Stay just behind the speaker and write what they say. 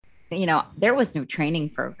there was no training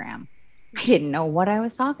program. I didn't know what I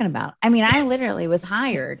was talking about. I mean, I literally was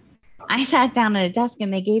hired. I sat down at a desk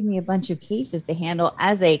and they gave me a bunch of cases to handle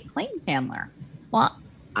as a claims handler. Well,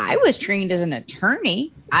 I was trained as an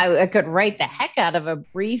attorney. I could write the heck out of a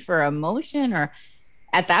brief or a motion, or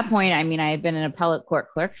at that point, I mean, I had been an appellate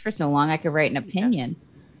court clerk for so long, I could write an opinion.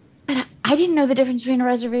 But I didn't know the difference between a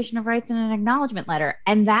reservation of rights and an acknowledgement letter.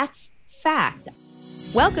 And that's fact.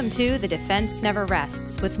 Welcome to The Defense Never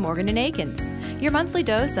Rests with Morgan and Akins, your monthly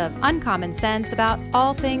dose of uncommon sense about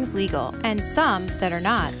all things legal and some that are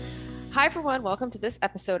not. Hi, everyone. Welcome to this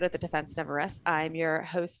episode of The Defense Never Rests. I'm your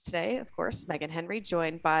host today, of course, Megan Henry,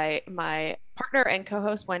 joined by my partner and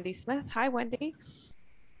co-host, Wendy Smith. Hi, Wendy.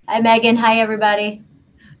 Hi, Megan. Hi, everybody.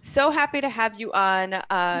 So happy to have you on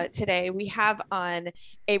today. We have on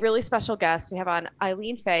a really special guest. We have on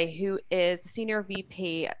Eileen Fay, who is Senior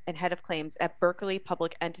VP and Head of Claims at Berkley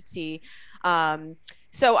Public Entity.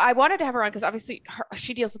 So I wanted to have her on because obviously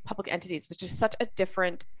she deals with public entities, which is such a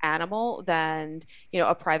different animal than,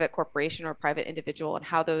 a private corporation or a private individual, and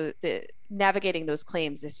how the navigating those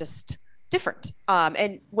claims is just different.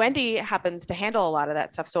 And Wendy happens to handle a lot of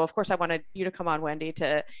that stuff. So of course I wanted you to come on, Wendy,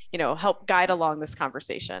 to, help guide along this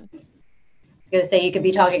conversation. I was going to say, you could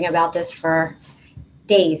be talking about this for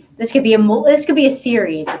days. This could be a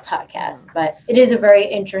series of podcasts, but it is a very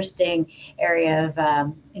interesting area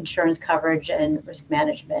of insurance coverage and risk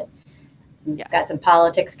management. Yes. Got some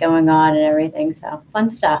politics going on and everything. So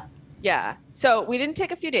fun stuff. Yeah. So we didn't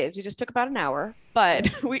take a few days. We just took about an hour, but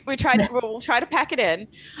we'll try to pack it in.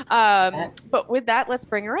 But with that, let's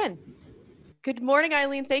bring her in. Good morning,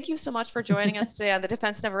 Eileen. Thank you so much for joining us today on The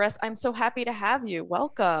Defense Never Rests. I'm so happy to have you.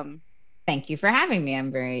 Welcome. Thank you for having me.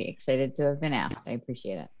 I'm very excited to have been asked. I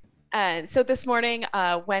appreciate it. And so this morning,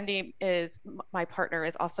 Wendy is my partner,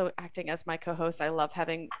 is also acting as my co-host. I love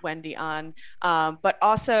having Wendy on, but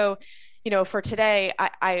also, for today,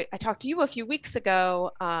 I talked to you a few weeks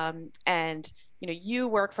ago, and, you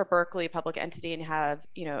work for Berkley Public Entity and have,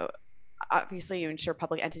 obviously you insure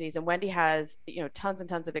public entities, and Wendy has, tons and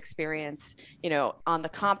tons of experience, on the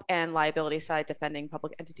comp and liability side defending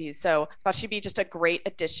public entities. So I thought she'd be just a great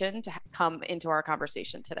addition to come into our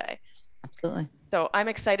conversation today. Absolutely. So I'm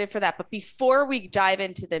excited for that. But before we dive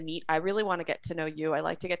into the meat, I really want to get to know you. I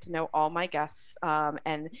like to get to know all my guests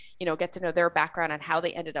and, get to know their background and how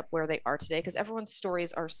they ended up where they are today, because everyone's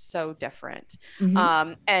stories are so different.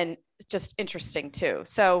 Mm-hmm. And just interesting too.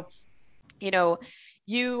 So,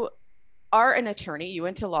 you are an attorney, you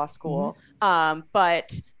went to law school, mm-hmm.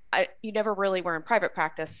 But you never really were in private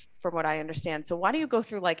practice from what I understand. So why don't you go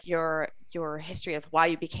through like your history of why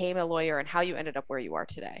you became a lawyer and how you ended up where you are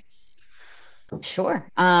today? Sure.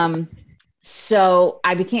 So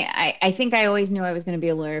I think I always knew I was going to be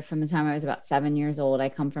a lawyer from the time I was about 7 years old. I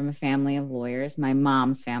come from a family of lawyers, my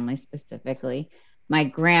mom's family specifically. My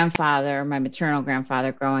maternal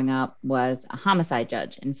grandfather growing up was a homicide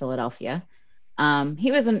judge in Philadelphia.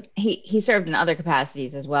 He served in other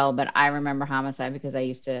capacities as well, but I remember homicide because I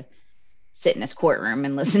used to sit in his courtroom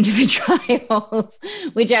and listen to the trials,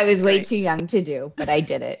 which I was way too young to do, but I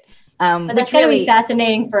did it. But that's going to be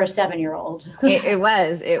fascinating for a 7-year-old. It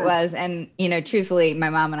was. And, truthfully, my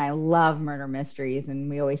mom and I love murder mysteries, and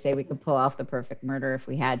we always say we could pull off the perfect murder if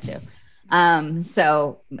we had to.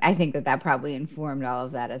 So I think that probably informed all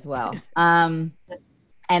of that as well. And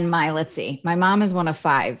let's see, my mom is one of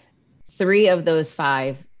 5. 3 of those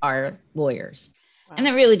 5 are lawyers. Wow. And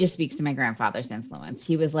that really just speaks to my grandfather's influence.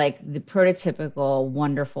 He was like the prototypical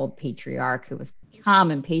wonderful patriarch who was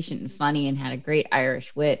calm and patient and funny and had a great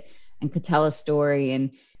Irish wit and could tell a story.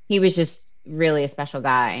 And he was just really a special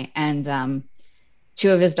guy. And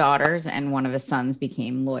 2 of his daughters and 1 of his sons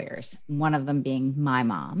became lawyers, one of them being my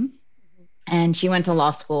mom. And she went to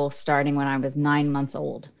law school starting when I was 9 months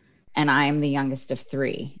old. And I am the youngest of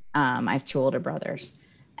 3. I have 2 older brothers.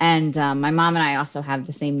 And my mom and I also have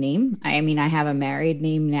the same name. I have a married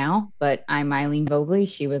name now, but I'm Eileen Vogley.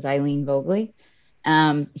 She was Eileen Vogley.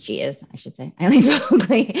 She is, I should say, Eileen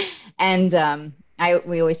Vogley. And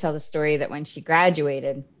we always tell the story that when she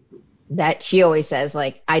graduated, that she always says,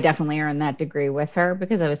 like, I definitely earned that degree with her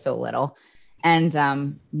because I was so little.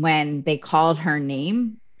 And when they called her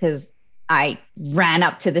name, because I ran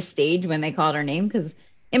up to the stage when they called her name, because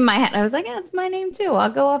in my head, I was like, yeah, it's my name too. I'll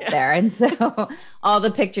go up there. And so all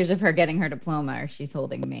the pictures of her getting her diploma, she's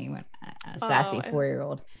holding me when a sassy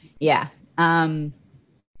 4-year-old. Yeah.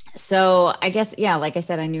 So I guess, yeah, like I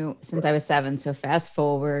said, I knew since I was 7. So fast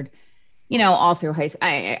forward, all through high school,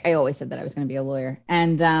 I always said that I was going to be a lawyer.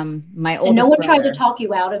 And my oldest no one brother, tried to talk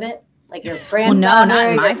you out of it? Like your grandfather? Well, no, not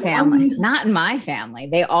in my family. Not in my family.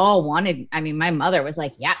 They all wanted, my mother was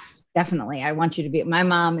like, yes, definitely. I want you to be. My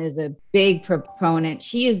mom is a big proponent.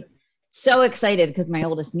 She is so excited because my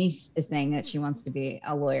oldest niece is saying that she wants to be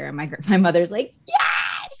a lawyer. And my mother's like,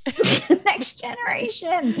 yes, next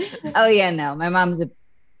generation. Oh yeah, no, my mom's a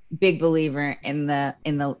big believer in the,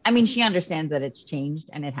 I mean, she understands that it's changed,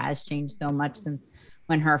 and it has changed so much since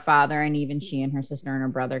when her father and even she and her sister and her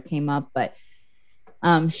brother came up. But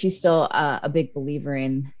she's still a big believer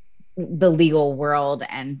in the legal world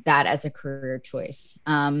and that as a career choice.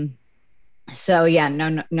 So yeah,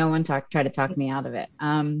 no one tried to talk me out of it.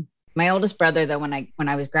 My oldest brother, though, when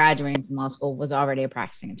I was graduating from law school, was already a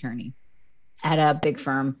practicing attorney at a big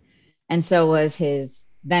firm. And so was his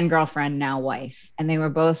then girlfriend, now wife. And they were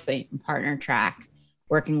both a partner track,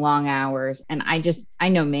 working long hours. And I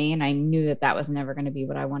know me, and I knew that was never going to be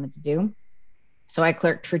what I wanted to do. So I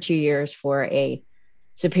clerked for 2 years for a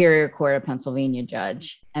Superior Court of Pennsylvania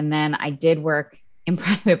judge. And then I did work in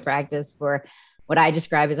private practice for what I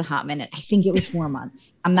describe as a hot minute. I think it was 4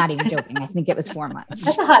 months. I'm not even joking. I think it was 4 months.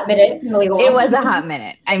 That's a hot minute in the legal world. It was a hot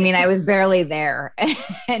minute. I mean, I was barely there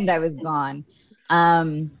and I was gone.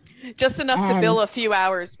 Just enough to bill a few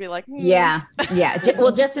hours, be like, yeah.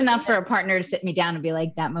 Well, just enough for a partner to sit me down and be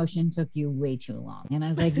like, that motion took you way too long. And I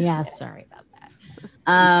was like, yeah, sorry about that.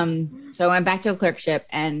 So I went back to a clerkship,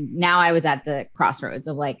 and now I was at the crossroads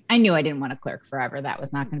of like, I knew I didn't want to clerk forever. That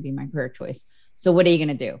was not going to be my career choice. So what are you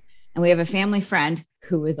going to do? And we have a family friend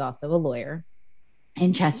who is also a lawyer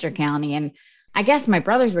in Chester County. And I guess my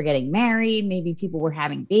brothers were getting married. Maybe people were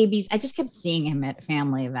having babies. I just kept seeing him at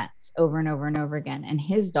family events over and over and over again. And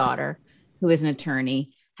his daughter, who is an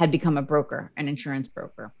attorney, had become a broker, an insurance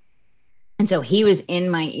broker. And so he was in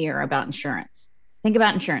my ear about insurance. Think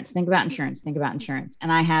about insurance, think about insurance, think about insurance.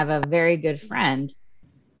 And I have a very good friend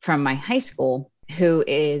from my high school who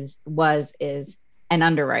is an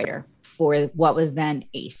underwriter for what was then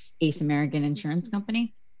ACE American Insurance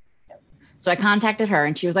Company. So I contacted her,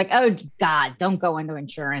 and she was like, oh God, don't go into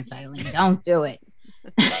insurance, Eileen, don't do it.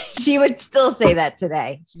 She would still say that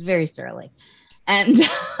today. She's very surly. And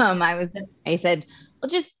I said, well,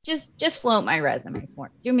 just float my resume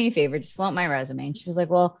do me a favor, just float my resume. And she was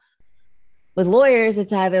like, well, with lawyers,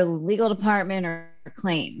 it's either legal department or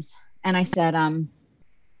claims. And I said,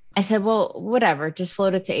 well, whatever, just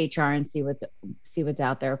float it to HR and see what's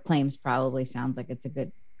out there. Claims probably sounds like it's a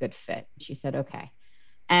good fit. She said, okay.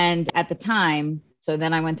 And at the time, so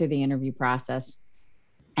then I went through the interview process,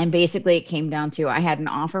 and basically it came down to, I had an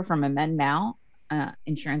offer from a MedMal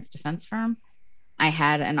insurance defense firm. I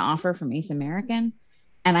had an offer from ACE American,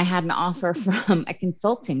 and I had an offer from a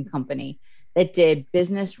consulting company that did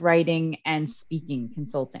business writing and speaking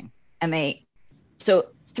consulting. And so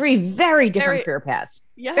 3 very different career paths,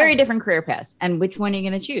 yes. Very different career paths. And which one are you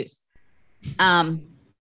going to choose?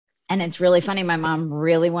 And it's really funny. My mom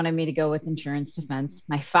really wanted me to go with insurance defense.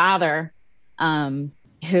 My father,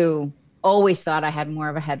 who always thought I had more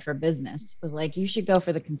of a head for business, was like, you should go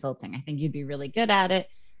for the consulting. I think you'd be really good at it,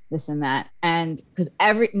 this and that. And because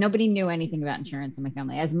nobody knew anything about insurance in my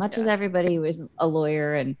family, as much as everybody was a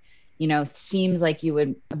lawyer and, seems like you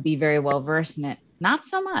would be very well versed in it. Not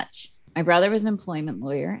so much. My brother was an employment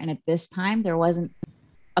lawyer, and at this time there wasn't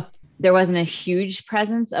a huge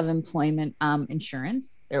presence of employment insurance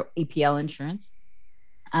or EPL insurance.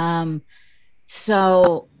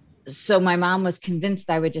 So my mom was convinced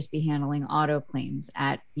I would just be handling auto claims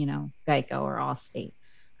at Geico or Allstate.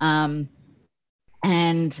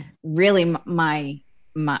 And really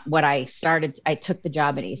what I started, I took the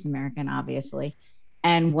job at ACE American, obviously.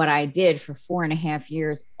 And what I did for 4.5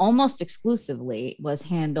 years, almost exclusively, was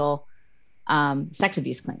handle sex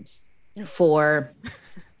abuse claims for,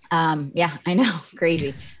 I know,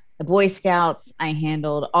 crazy. The Boy Scouts. I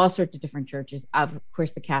handled all sorts of different churches, of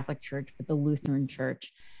course, the Catholic Church, but the Lutheran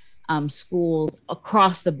Church, schools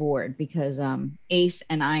across the board, because ACE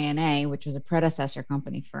and INA, which was a predecessor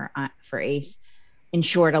company for ACE,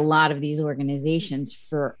 insured a lot of these organizations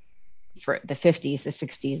for the 50s, the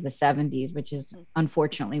 60s, the 70s, which is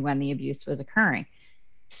unfortunately when the abuse was occurring.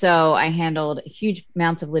 So I handled huge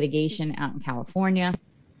amounts of litigation out in California.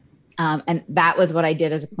 And that was what I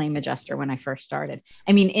did as a claim adjuster when I first started.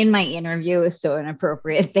 I mean, in my interview, it was so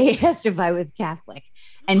inappropriate. They asked if I was Catholic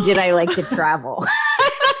and did I like to travel.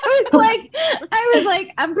 I was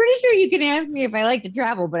like, I'm pretty sure you can ask me if I like to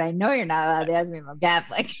travel, but I know you're not allowed to ask me if I'm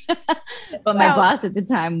Catholic. But my boss at the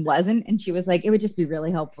time wasn't. And she was like, it would just be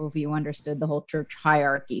really helpful if you understood the whole church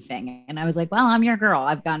hierarchy thing. And I was like, well, I'm your girl.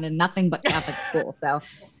 I've gone to nothing but Catholic school. So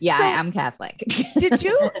yeah, I'm Catholic. Did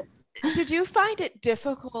you find it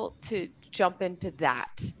difficult to jump into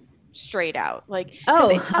that straight out, like, because Oh,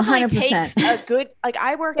 it definitely 100%. takes a good, like,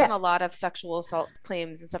 I worked Yeah. on a lot of sexual assault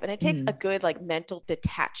claims and stuff, and it takes a good like mental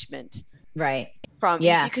detachment Right. from,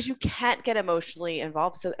 Yeah. because you can't get emotionally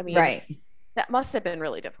involved. So I mean, Right. that must have been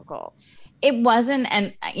really difficult. It wasn't.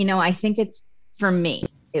 And, I think it's, for me,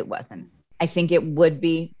 it wasn't. I think it would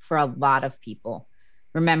be for a lot of people.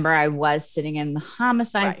 Remember, I was sitting in the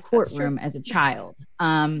homicide Right, that's true. courtroom as a child.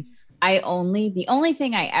 The only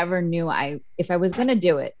thing I ever knew, if I was going to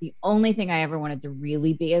do it, the only thing I ever wanted to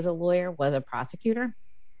really be as a lawyer was a prosecutor.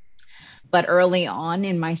 But early on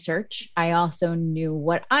in my search, I also knew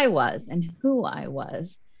what I was and who I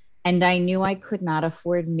was. And I knew I could not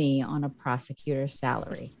afford me on a prosecutor's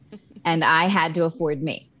salary. And I had to afford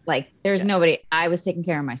me. Like, there's nobody, I was taking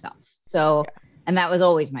care of myself. So, and that was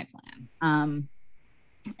always my plan.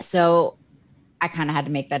 So I kind of had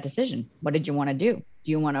to make that decision. What did you want to do?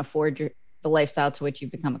 Do you want to afford the lifestyle to which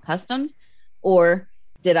you've become accustomed? Or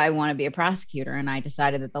did I want to be a prosecutor? And I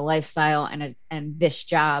decided that the lifestyle and this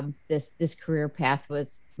job, this career path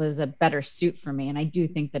was a better suit for me. And I do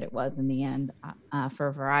think that it was in the end, for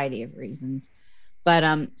a variety of reasons.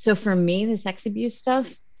 But so for me, the sex abuse stuff,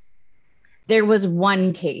 there was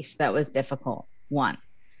one case that was difficult. One.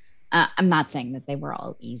 I'm not saying that they were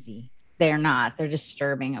all easy. They're not. They're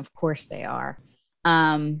disturbing. Of course they are.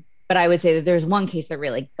 But I would say that there's one case that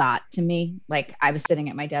really got to me. Like, I was sitting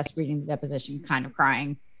at my desk reading the deposition, kind of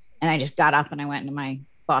crying. And I just got up and I went into my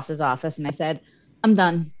boss's office and I said, I'm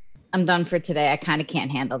done. I'm done for today. I kind of can't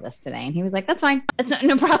handle this today. And he was like, that's fine. That's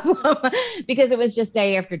no problem. Because it was just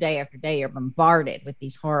day after day after day, you're bombarded with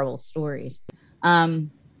these horrible stories.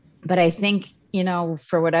 But I think,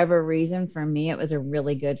 for whatever reason, for me, it was a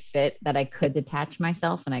really good fit that I could detach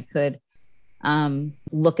myself and I could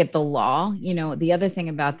look at the law. The other thing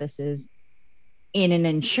about this is, in an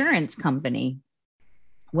insurance company,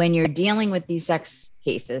 when you're dealing with these sex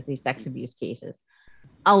abuse cases,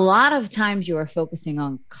 a lot of times you are focusing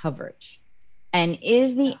on coverage. And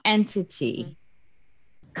is the entity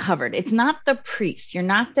covered? It's not the priest. You're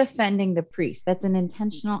not defending the priest. That's an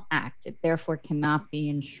intentional act. It therefore cannot be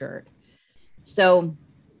insured. So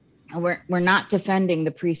we're not defending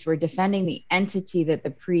the priest. We're defending the entity that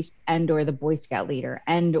the priest and or the Boy Scout leader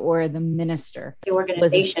and or the minister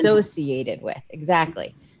was associated with.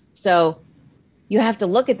 Exactly. So you have to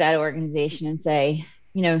look at that organization and say,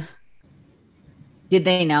 did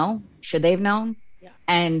they know? Should they have known? Yeah.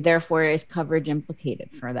 And therefore, is coverage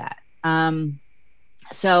implicated for that?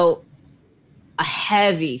 So a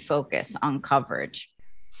heavy focus on coverage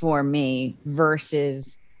for me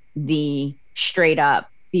versus the straight up,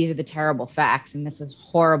 these are the terrible facts and this is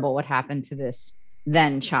horrible what happened to this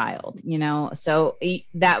then child. So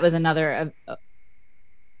that was another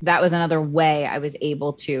way I was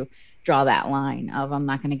able to draw that line of, I'm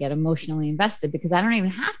not going to get emotionally invested because I don't even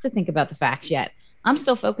have to think about the facts yet. I'm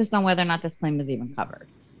still focused on whether or not this claim is even covered.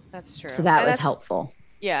 That's true. So that was helpful.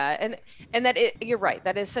 Yeah. And that you're right.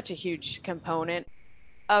 That is such a huge component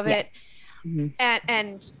of it. Mm-hmm.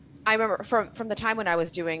 And I remember from the time when I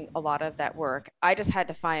was doing a lot of that work, I just had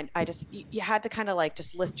to you had to kind of like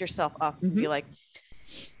just lift yourself up and be like,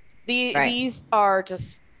 these are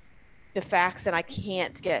just the facts and I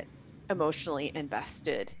can't get emotionally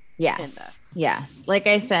invested in this. Yes. Like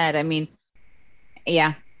I said, I mean,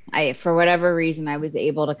 for whatever reason, I was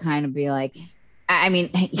able to kind of be like,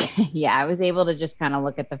 I was able to just kind of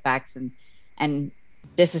look at the facts and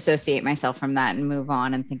disassociate myself from that and move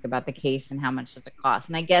on and think about the case and how much does it cost.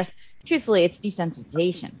 And I guess, truthfully, it's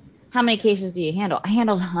desensitization. How many cases do you handle? I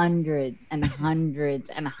handled hundreds and hundreds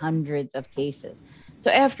and hundreds of cases.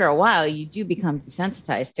 So after a while, you do become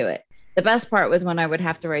desensitized to it. The best part was when I would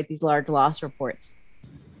have to write these large loss reports.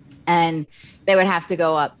 And they would have to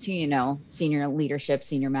go up to, senior leadership,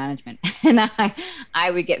 senior management. And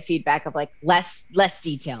I would get feedback of like less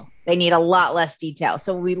detail. They need a lot less detail.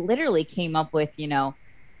 So we literally came up with,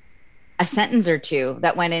 a sentence or two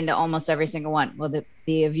that went into almost every single one. Well,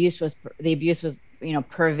 the abuse was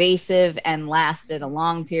pervasive and lasted a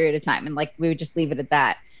long period of time. And like, we would just leave it at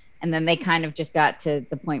that. And then they kind of just got to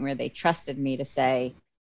the point where they trusted me to say,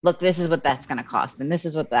 look, this is what that's going to cost. And this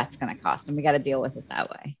is what that's going to cost. And we got to deal with it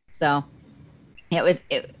that way. So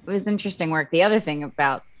it was interesting work. The other thing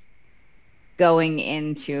about going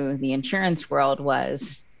into the insurance world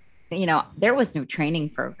was, there was no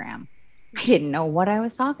training program. I didn't know what I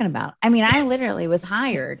was talking about. I mean, I literally was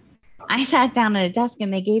hired. I sat down at a desk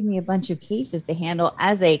and they gave me a bunch of cases to handle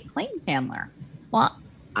as a claims handler. Well,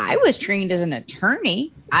 I was trained as an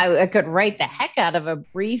attorney. I could write the heck out of a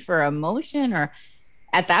brief or a motion, or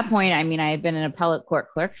at that point, I mean, I had been an appellate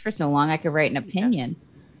court clerk for so long, I could write an opinion.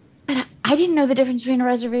 But I didn't know the difference between a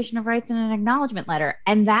reservation of rights and an acknowledgement letter.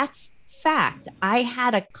 And that's fact. I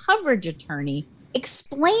had a coverage attorney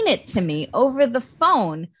explain it to me over the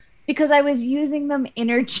phone because I was using them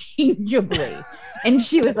interchangeably. And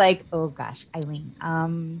she was like, oh gosh, Eileen,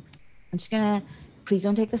 I'm just gonna, please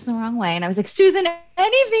don't take this the wrong way. And I was like, Susan,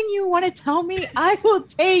 anything you want to tell me, I will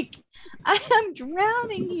take. I am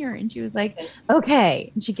drowning here. And she was like, okay.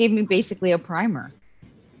 And she gave me basically a primer.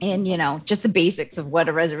 And, you know, just the basics of what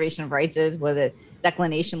a reservation of rights is, what a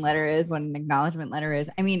declination letter is, what an acknowledgement letter is.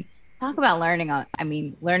 I mean, talk about learning on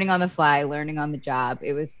the fly, learning on the job.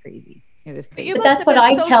 It was crazy. It was crazy. But that's what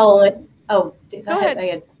I tell it. Oh, go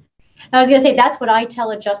ahead. I was going to say, that's what I tell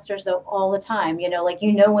adjusters though all the time. You know, like,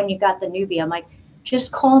 you know, when you got the newbie, I'm like,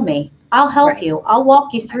 just call me. I'll help you. I'll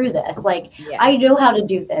walk you through this. Like, I know how to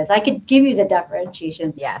do this. I could give you the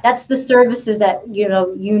differentiation. Yeah. That's the services that, you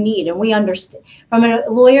know, you need. And we understand from a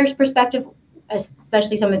lawyer's perspective,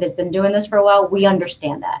 especially somebody that's been doing this for a while, we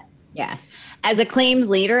understand that. Yes. As a claims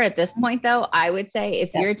leader at this point, though, I would say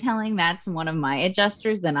if you're telling that to one of my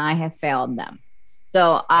adjusters, then I have failed them.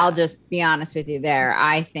 So I'll just be honest with you there.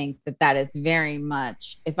 I think that is very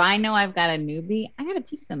much, if I know I've got a newbie, I got to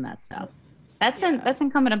teach them that stuff. That's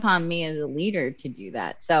incumbent upon me as a leader to do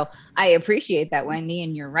that. So I appreciate that, Wendy,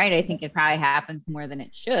 and you're right. I think it probably happens more than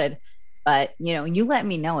it should. But, you know, you let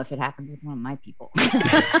me know if it happens with one of my people.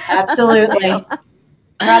 Absolutely.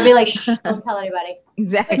 Probably like, shh, don't tell anybody.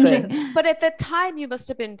 Exactly. But at the time, you must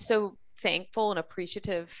have been so thankful and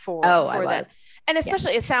appreciative for that. And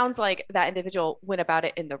especially, it sounds like that individual went about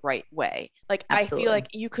it in the right way. Like, absolutely. I feel like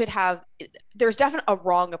you could have, there's definitely a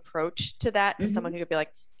wrong approach to that, to someone who could be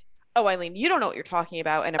like, oh, Eileen, you don't know what you're talking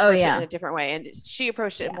about, and approach it in a different way. And she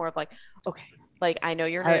approached it more of like, okay, like, I know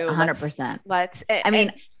you're new. 100%. I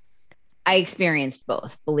mean, I experienced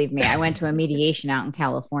both. Believe me, I went to a mediation out in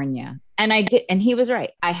California, and I did, and he was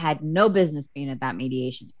right. I had no business being at that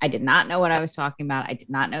mediation. I did not know what I was talking about. I did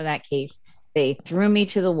not know that case. They threw me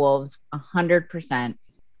to the wolves 100%.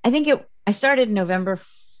 I started November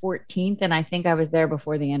 14th, and I think I was there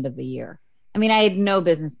before the end of the year. I mean, I had no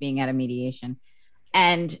business being at a mediation.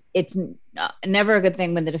 And it's never a good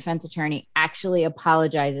thing when the defense attorney actually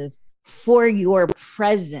apologizes for your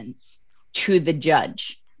presence to the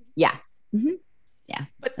judge. Yeah. Mm-hmm. Yeah.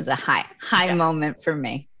 It was a high moment for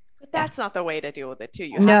me. But that's not the way to deal with it too.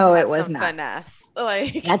 You have to have some finesse.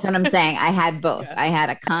 Like, that's what I'm saying. I had both. I had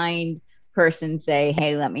a kind person say,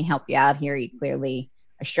 hey, let me help you out here. You clearly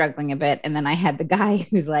are struggling a bit. And then I had the guy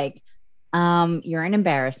who's like, you're an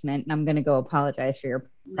embarrassment, and I'm going to go apologize for your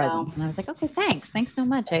presence. And I was like, okay, thanks so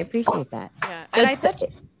much, I appreciate that. Yeah. And I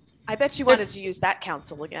bet you wanted to use that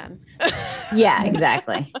counsel again. Yeah,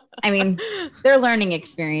 exactly. I mean, they're learning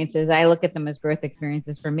experiences. I look at them as growth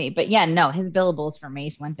experiences for me. But yeah, no, his billables for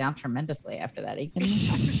Mace went down tremendously after that.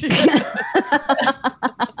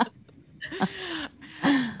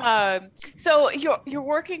 So you're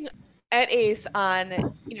working at ACE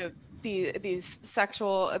on, you know, these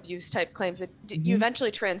sexual abuse type claims that you eventually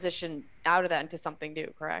transitioned out of that into something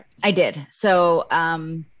new, correct? I did. So,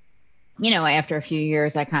 you know, after a few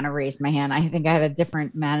years, I kind of raised my hand. I think I had a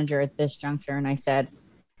different manager at this juncture, and I said,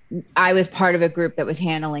 I was part of a group that was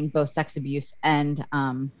handling both sex abuse and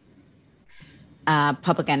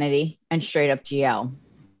public entity and straight up GL.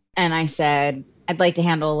 And I said, I'd like to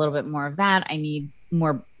handle a little bit more of that. I need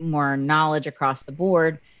more knowledge across the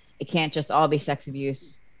board. It can't just all be sex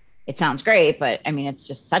abuse. It sounds great, but I mean, it's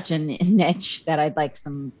just such a niche that I'd like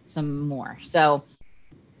some more. So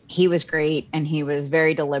he was great, and he was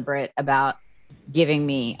very deliberate about giving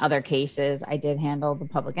me other cases. I did handle the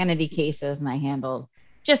public entity cases, and I handled,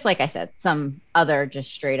 just like I said, some other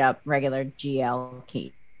just straight up regular GL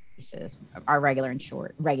cases, our regular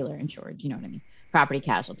insured, you know what I mean? Property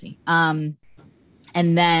casualty. And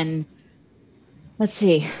then let's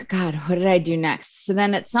see, God, what did I do next? So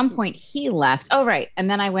then at some point he left. Oh, right. And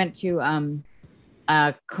then I went to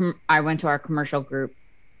our commercial group,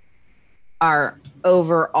 our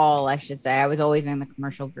overall, I should say. I was always in the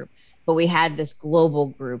commercial group, but we had this global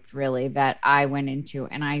group really that I went into,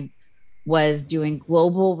 and I was doing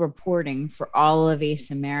global reporting for all of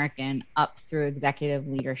ACE American up through executive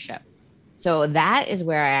leadership. So that is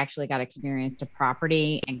where I actually got experience to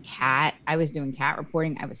property and cat. I was doing cat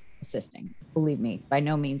reporting. I was assisting. Believe me, by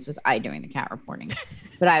no means was I doing the cat reporting,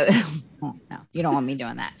 but oh, no, you don't want me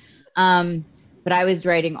doing that. But I was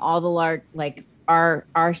writing all the large, like our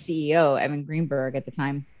CEO, Evan Greenberg at the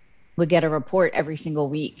time, would get a report every single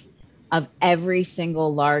week of every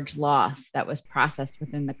single large loss that was processed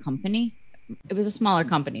within the company. It was a smaller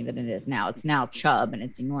company than it is now. It's now Chubb, and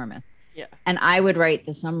it's enormous. Yeah. And I would write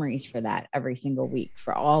the summaries for that every single week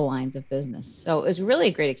for all lines of business. So it was really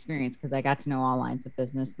a great experience because I got to know all lines of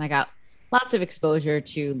business and I got lots of exposure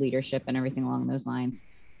to leadership and everything along those lines.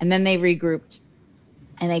 And then they regrouped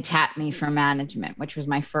and they tapped me for management, which was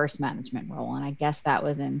my first management role. And I guess that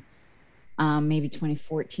was in maybe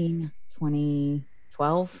 2014,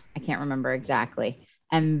 2012. I can't remember exactly.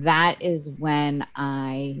 And that is when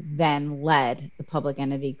I then led the public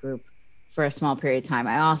entity group for a small period of time.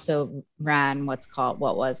 I also ran what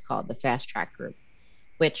was called the fast track group,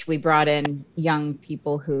 which we brought in young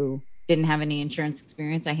people who didn't have any insurance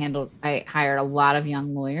experience. I hired a lot of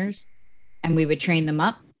young lawyers and we would train them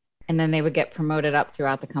up and then they would get promoted up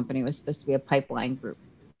throughout the company. It was supposed to be a pipeline group.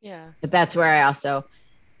 Yeah. But that's where I also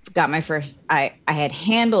got my first, I had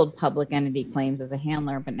handled public entity claims as a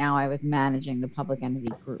handler, but now I was managing the public entity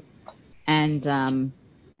group. And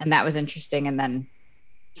that was interesting. And then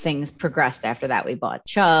things progressed after that. We bought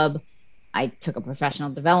Chubb. I took a professional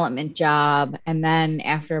development job. And then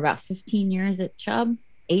after about 15 years at Chubb,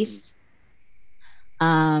 ACE,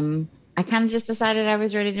 I kind of just decided I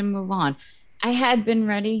was ready to move on. I had been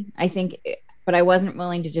ready, I think, but I wasn't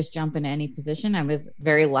willing to just jump into any position. I was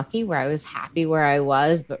very lucky where I was happy where I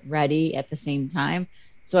was, but ready at the same time.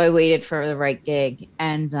 So I waited for the right gig.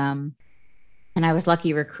 And I was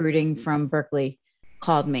lucky recruiting from Berkley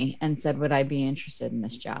called me and said, would I be interested in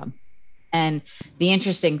this job? And the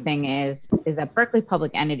interesting thing is that Berkley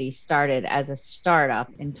Public Entity started as a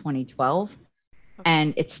startup in 2012.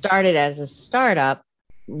 And it started as a startup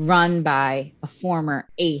run by a former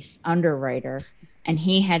ACE underwriter. And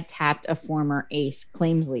he had tapped a former ACE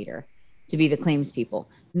claims leader to be the claims people.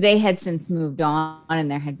 They had since moved on and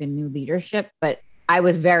there had been new leadership, but I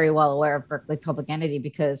was very well aware of Berkley Public Entity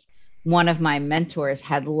because one of my mentors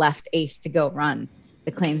had left ACE to go run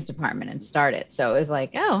the claims department and start it. So it was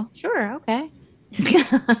like, oh, sure. Okay.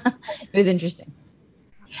 It was interesting.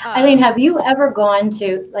 Eileen, have you ever gone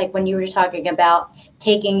to, like, when you were talking about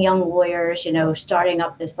taking young lawyers, starting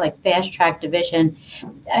up this like fast track division,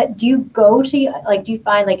 do you go to, like, do you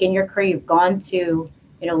find like in your career you've gone to,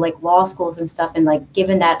 like law schools and stuff and like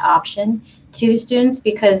given that option to students?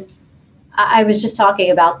 Because I was just talking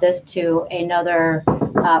about this to another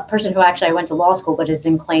person who actually I went to law school but is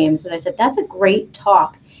in claims, and I said that's a great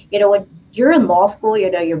talk. When you're in law school,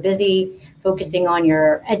 you're busy focusing on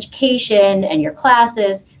your education and your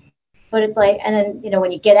classes, but it's like, and then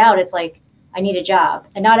when you get out, it's like, I need a job,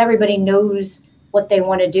 and not everybody knows what they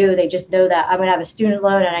want to do. They just know that I'm going to have a student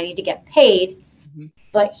loan and I need to get paid. Mm-hmm.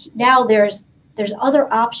 But now there's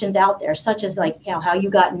other options out there, such as like how you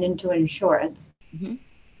gotten into insurance. Mm-hmm.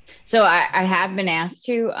 So I have been asked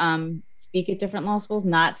to speak at different law schools,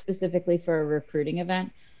 not specifically for a recruiting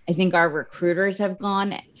event. I think our recruiters have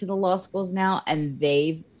gone to the law schools now and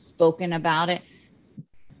they've spoken about it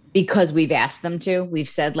because we've asked them to. We've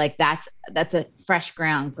said like, that's a fresh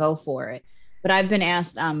ground, go for it. But I've been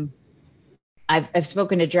asked, I've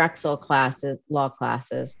spoken to Drexel law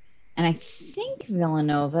classes, and I think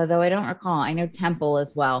Villanova, though I don't recall. I know Temple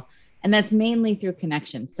as well. And that's mainly through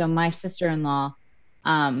connections. So my sister-in-law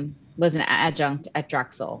was an adjunct at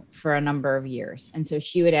Drexel for a number of years. And so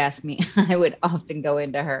she would ask me, I would often go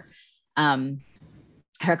into her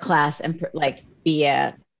class and like be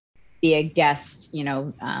a guest,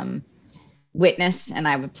 witness, and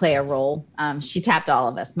I would play a role. She tapped all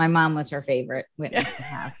of us. My mom was her favorite witness to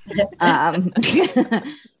have.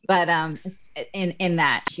 But in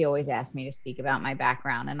that, she always asked me to speak about my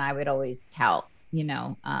background, and I would always tell,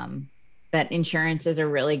 that insurance is a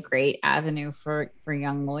really great avenue for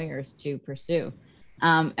young lawyers to pursue.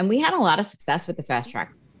 And we had a lot of success with the fast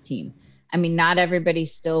track team. I mean, not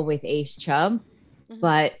everybody's still with ACE Chubb, mm-hmm.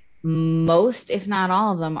 but most, if not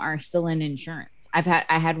all of them, are still in insurance. I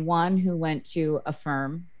had one who went to a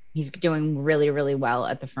firm. He's doing really, really well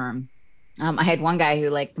at the firm. I had one guy who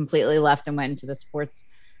like completely left and went into the sports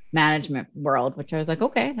management world, which I was like,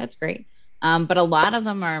 okay, that's great. But a lot of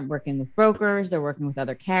them are working with brokers. They're working with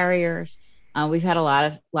other carriers. We've had a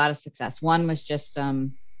lot of success. One was just,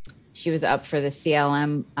 she was up for the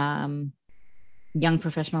CLM Young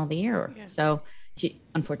Professional of the Year. Yeah. So she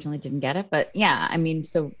unfortunately didn't get it, but yeah, I mean,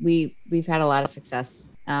 so we've had a lot of success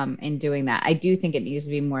in doing that. I do think it needs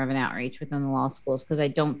to be more of an outreach within the law schools because I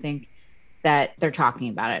don't think that they're talking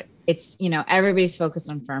about it. It's, everybody's focused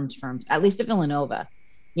on firms, at least at Villanova,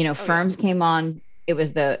 firms came on. It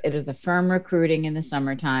was the firm recruiting in the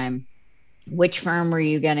summertime. Which firm were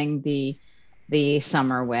you getting the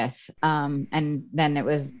summer with? And then it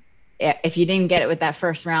was, if you didn't get it with that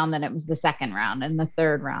first round, then it was the second round and the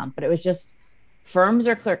third round, but it was just firms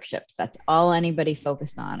or clerkships. That's all anybody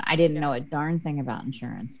focused on. I didn't know a darn thing about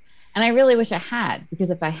insurance. And I really wish I had,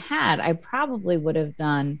 because if I had, I probably would have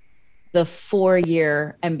done the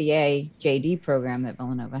 4-year MBA JD program that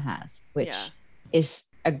Villanova has, which is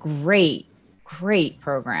a great, great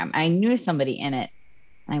program. I knew somebody in it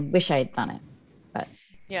and I wish I had done it, but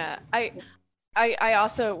yeah, I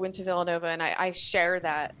also went to Villanova, and I share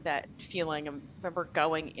that feeling. I remember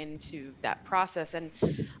going into that process, and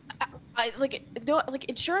I like, no, like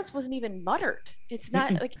insurance wasn't even muttered. It's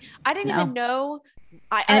not like I didn't even know.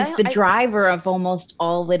 And it's the driver of almost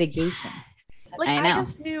all litigation. Like I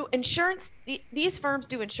just knew insurance. These firms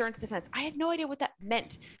do insurance defense. I had no idea what that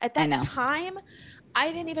meant at that time. I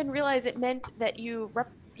didn't even realize it meant that you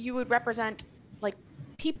would represent like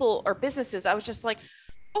people or businesses. I was just like,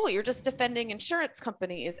 oh, you're just defending insurance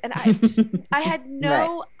companies. And I had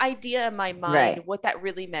no idea in my mind what that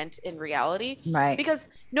really meant in reality, because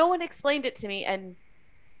no one explained it to me. And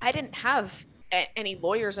I didn't have any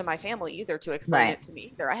lawyers in my family either to explain it to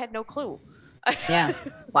me either. I had no clue. Yeah.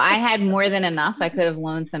 Well, I had more than enough. I could have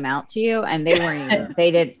loaned some out to you, and they weren't even,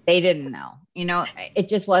 they didn't know, it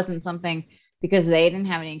just wasn't something, because they didn't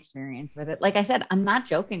have any experience with it. Like I said, I'm not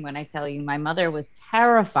joking when I tell you my mother was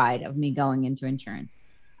terrified of me going into insurance.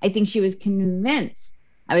 I think she was convinced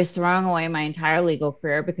I was throwing away my entire legal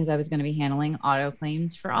career because I was going to be handling auto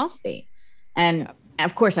claims for Allstate. And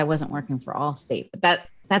of course I wasn't working for Allstate, but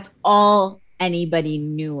that's all anybody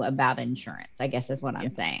knew about insurance, I guess is what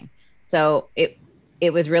I'm saying. So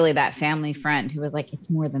it was really that family friend who was like, it's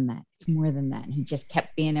more than that. It's more than that. And he just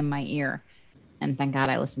kept being in my ear. And thank God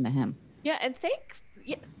I listened to him. Yeah. And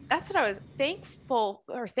that's what I was thankful,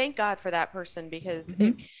 or thank God for that person, because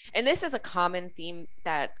and this is a common theme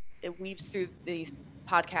that it weaves through these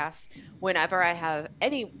podcasts whenever I have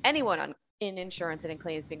anyone in insurance and in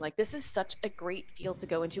claims being like, this is such a great field to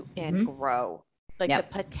go into and grow. Like the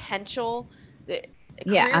potential, the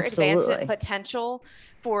career advancement potential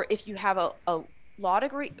for if you have a law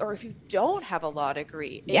degree or if you don't have a law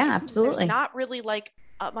degree. Absolutely. There's not really like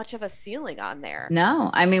much of a ceiling on there.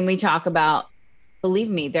 No, I mean, we talk about, believe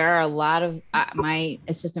me, there are a lot of my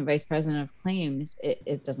assistant vice president of claims.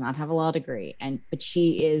 It does not have a law degree, but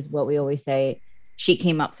she is what we always say. She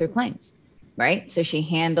came up through claims, right? So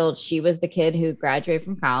she was the kid who graduated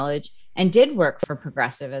from college and did work for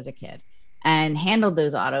Progressive as a kid and handled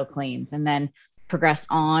those auto claims, and then progressed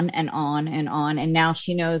on and on and on. And now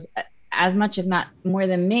she knows as much, if not more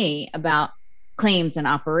than me, about claims and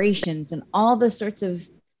operations and all the sorts of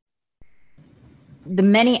the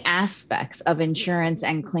many aspects of insurance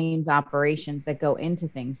and claims operations that go into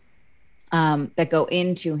things, that go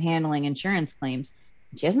into handling insurance claims.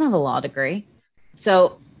 She doesn't have a law degree.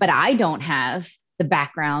 So, but I don't have the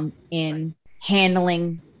background in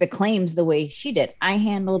handling the claims the way she did. I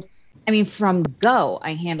handled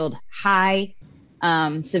high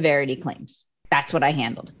severity claims. That's what I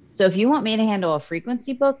handled. So if you want me to handle a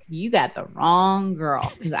frequency book, you got the wrong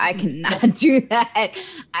girl, because I cannot do that.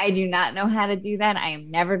 I do not know how to do that. I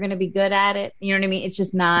am never going to be good at it. You know what I mean? It's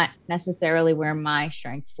just not necessarily where my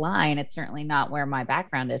strengths lie, and it's certainly not where my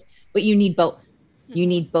background is. But you need both. You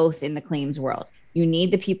need both in the claims world. You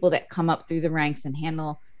need the people that come up through the ranks and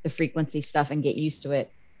handle the frequency stuff and get used to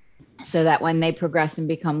it, so that when they progress and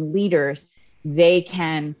become leaders, they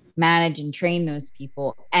can manage and train those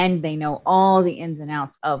people, and they know all the ins and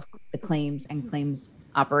outs of the claims and claims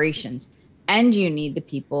operations. And you need the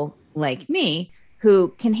people like me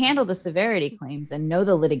who can handle the severity claims and know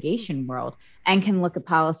the litigation world and can look at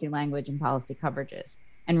policy language and policy coverages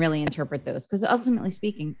and really interpret those, because ultimately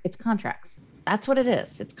speaking, it's contracts. That's what it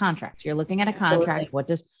is. It's contracts. You're looking at a contract.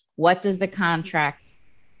 Absolutely. What does the contract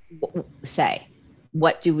say?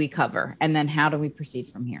 What do we cover? And then how do we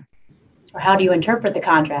proceed from here? Or how do you interpret the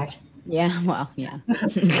contract? Yeah, well, yeah.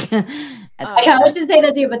 I was just saying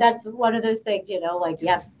that too, but that's one of those things, like,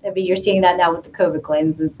 you're seeing that now with the COVID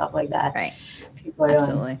claims and stuff like that. Right. People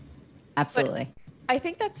are Absolutely. But I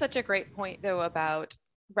think that's such a great point, though, about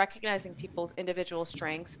recognizing people's individual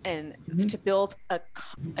strengths and to build a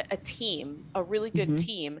team, a really good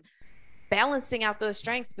team, balancing out those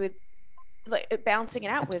strengths with balancing it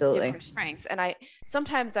out with different strengths. And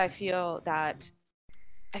sometimes I feel that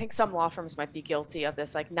I think some law firms might be guilty of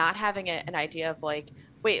this, like not having an idea of like,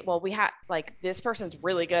 wait, well, we have like this person's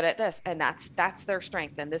really good at this, and that's their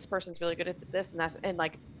strength, and this person's really good at this, and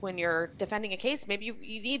like when you're defending a case, maybe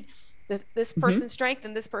you need this person's strength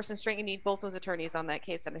and this person's strength. You need both those attorneys on that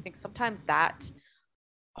case, and I think sometimes that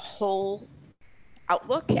whole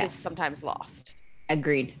outlook is sometimes lost.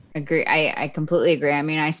 Agreed. I completely agree. I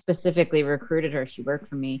mean, I specifically recruited her. She worked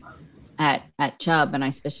for me at Chubb, and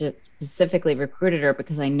I specifically recruited her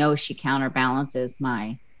because I know she counterbalances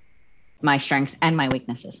my strengths and my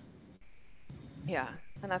weaknesses. Yeah.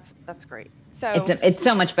 And that's great. So it's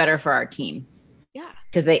so much better for our team. Yeah.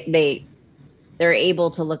 Because they're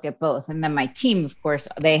able to look at both. And then my team, of course,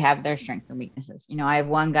 they have their strengths and weaknesses. You know, I have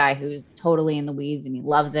one guy who's totally in the weeds and he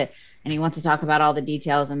loves it and he wants to talk about all the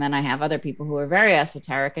details. And then I have other people who are very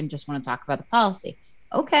esoteric and just want to talk about the policy.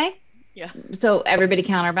 Okay. Yeah. So everybody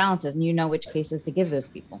counterbalances and you know which cases to give those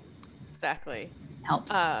people. Exactly.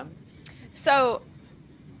 Helps. So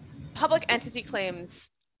public entity claims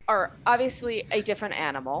are obviously a different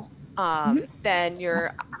animal than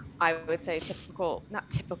your, I would say not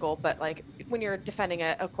typical, but like when you're defending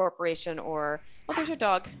a corporation or, well, there's your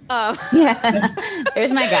dog. Yeah,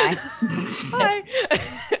 there's my guy. Hi.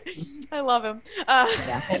 I love him.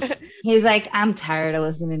 Yeah. He's like, I'm tired of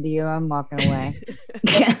listening to you. I'm walking away.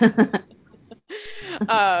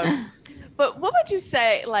 But what would you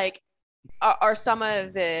say, like, are some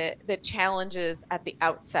of the challenges at the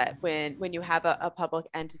outset when you have a public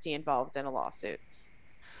entity involved in a lawsuit?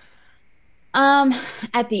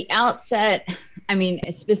 At the outset, I mean,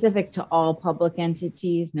 specific to all public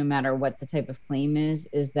entities, no matter what the type of claim is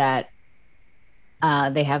that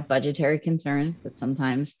they have budgetary concerns that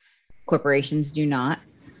sometimes corporations do not.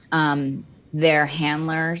 Their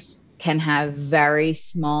handlers can have very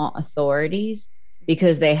small authorities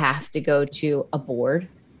because they have to go to a board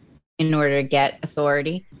in order to get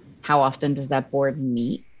authority. How often does that board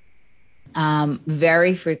meet?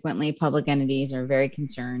 Very frequently, public entities are very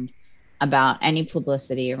concerned about any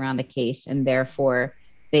publicity around a case, and therefore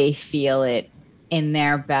they feel it in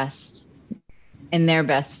their best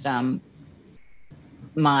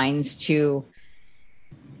minds to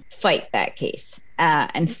fight that case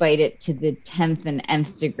and fight it to the 10th and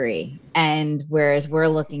nth degree. And whereas we're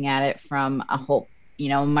looking at it from a whole,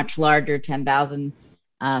 much larger 10,000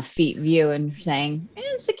 feet view and saying,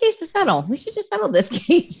 it's a case to settle. We should just settle this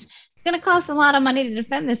case. It's going to cost a lot of money to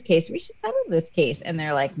defend this case. We should settle this case. And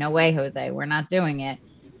they're like, no way, Jose, we're not doing it.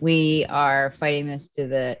 We are fighting this to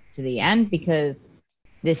the end because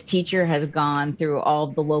this teacher has gone through all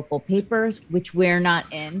the local papers, which we're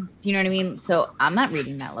not in. Do you know what I mean? So I'm not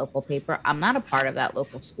reading that local paper. I'm not a part of that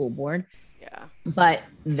local school board. Yeah. But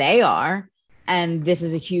they are. And this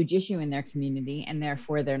is a huge issue in their community. And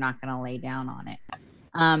therefore, they're not going to lay down on it.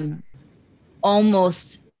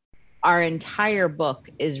 Almost our entire book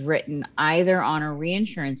is written either on a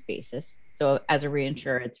reinsurance basis. So as a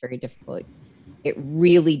reinsurer, it's very difficult. It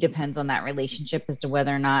really depends on that relationship as to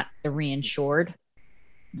whether or not the reinsured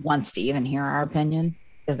wants to even hear our opinion,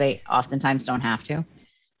 because they oftentimes don't have to.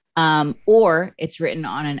 Or it's written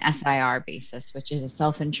on an SIR basis, which is a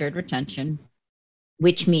self-insured retention,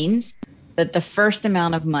 which means that the first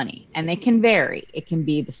amount of money, and they can vary. It can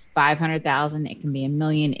be the 500,000, it can be $1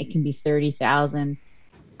 million, it can be 30,000.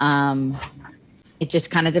 It just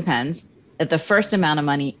kind of depends. That the first amount of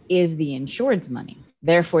money is the insured's money.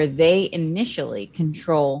 Therefore, they initially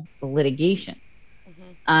control the litigation.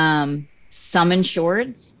 Mm-hmm. Some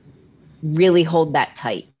insureds really hold that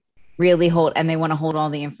tight, and they want to hold all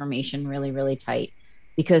the information really, really tight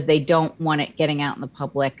because they don't want it getting out in the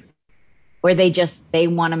public, or they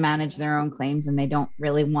want to manage their own claims and they don't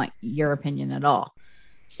really want your opinion at all.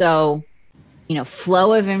 So,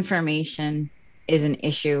 flow of information is an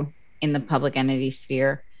issue in the public entity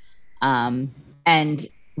sphere. And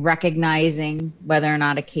recognizing whether or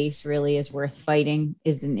not a case really is worth fighting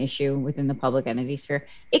is an issue within the public entity sphere.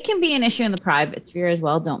 It can be an issue in the private sphere as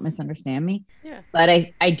well. Don't misunderstand me. Yeah. But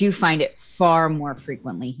I do find it far more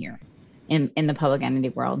frequently here in the public entity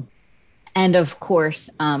world. And of course,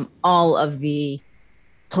 all of the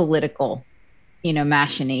political,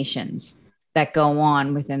 machinations that go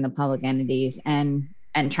on within the public entities and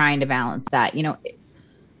trying to balance that.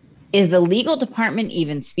 Is the legal department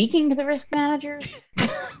even speaking to the risk managers?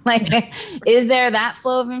 Like, is there that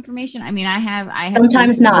flow of information? I mean, I have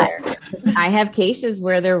sometimes not. I have cases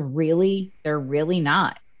where they're really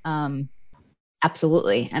not.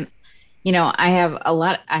 Absolutely. And, I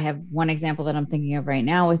have one example that I'm thinking of right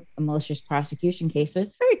now with a malicious prosecution case. So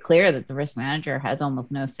it's very clear that the risk manager has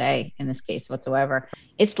almost no say in this case whatsoever.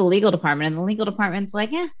 It's the legal department, and the legal department's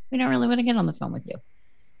like, we don't really want to get on the phone with you.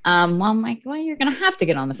 Well, I'm like, you're going to have to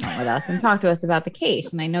get on the phone with us and talk to us about the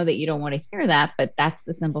case. And I know that you don't want to hear that, but that's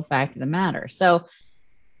the simple fact of the matter. So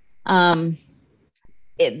that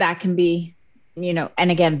can be,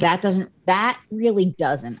 and again, that really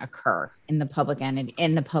doesn't occur in the public entity,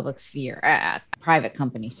 in the public sphere, private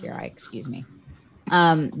company sphere, excuse me.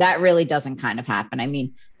 That really doesn't kind of happen. I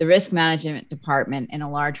mean, the risk management department in a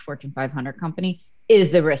large Fortune 500 company is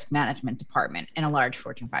the risk management department in a large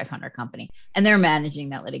Fortune 500 company. And they're managing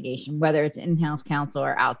that litigation, whether it's in-house counsel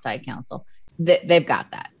or outside counsel. They've got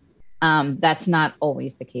that. That's not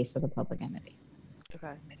always the case with a public entity.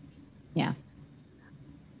 Okay. Yeah.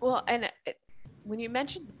 Well, and when you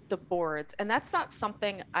mentioned the boards, and that's not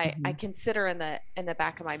something I consider in the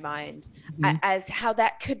back of my mind as how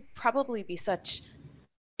that could probably be such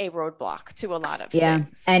a roadblock to a lot of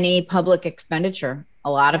things. Any public expenditure a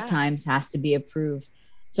lot of times has to be approved.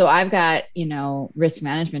 So I've got, risk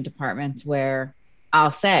management departments where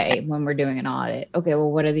I'll say when we're doing an audit, okay,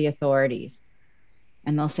 well, what are the authorities?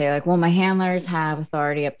 And they'll say like, well, my handlers have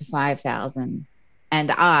authority up to 5,000 and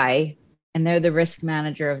they're the risk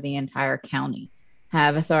manager of the entire county,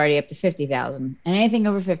 have authority up to 50,000, and anything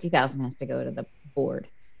over 50,000 has to go to the board.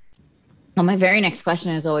 Well, my very next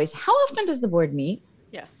question is always, how often does the board meet?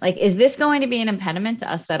 Yes. Like, is this going to be an impediment to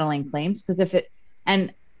us settling claims? Because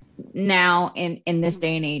and now in this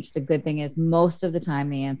day and age, the good thing is most of the time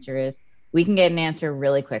the answer is we can get an answer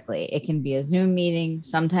really quickly. It can be a Zoom meeting.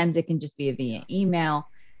 Sometimes it can just be via email,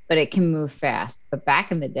 but it can move fast. But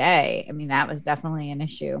back in the day, I mean, that was definitely an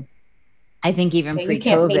issue. I think even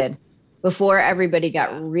pre-COVID, before everybody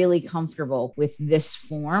got really comfortable with this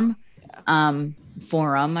forum,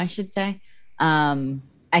 I should say,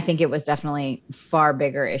 I think it was definitely a far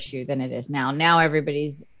bigger issue than it is now. Now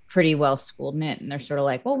everybody's pretty well schooled in it, and they're sort of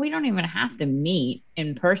like, well, we don't even have to meet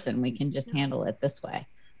in person. We can just handle it this way,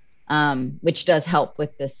 which does help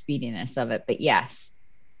with the speediness of it. But yes,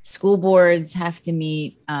 school boards have to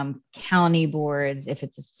meet, county boards. If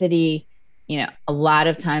it's a city, a lot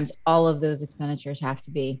of times all of those expenditures have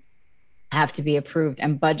to be approved,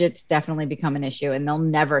 and budgets definitely become an issue, and they'll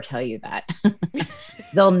never tell you that.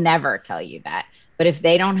 They'll never tell you that. But if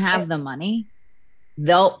they don't have the money,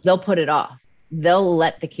 they'll put it off. They'll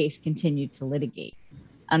let the case continue to litigate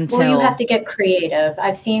until. Well, you have to get creative.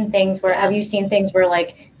 Have you seen things where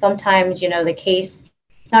like sometimes, the case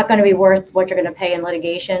is not going to be worth what you're going to pay in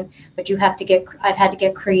litigation, but I've had to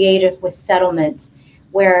get creative with settlements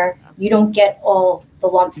where you don't get all the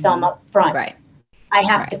lump sum up front. Right. I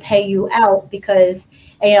have to pay you out because,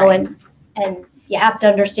 and you have to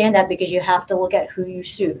understand that because you have to look at who you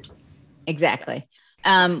sued. Exactly.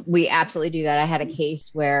 We absolutely do that. I had a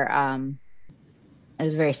case where it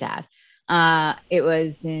was very sad. It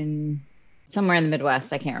was somewhere in the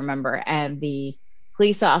Midwest, I can't remember. And the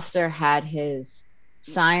police officer had his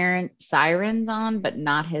sirens on, but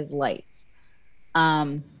not his lights.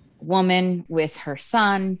 Woman with her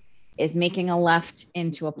son is making a left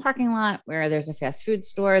into a parking lot where there's a fast food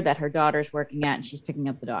store that her daughter's working at, and she's picking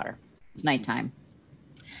up the daughter. It's nighttime.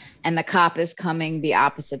 And the cop is coming the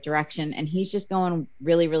opposite direction, and he's just going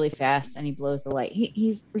really, really fast, and he blows the light.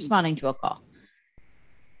 He's responding to a call.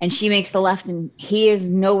 And she makes the left, and he is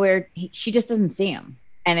nowhere. She just doesn't see him.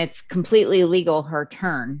 And it's completely legal, her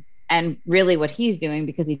turn. And really what he's doing,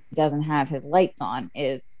 because he doesn't have his lights on,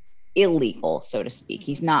 is illegal, so to speak.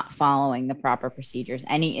 He's not following the proper procedures,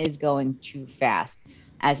 and he is going too fast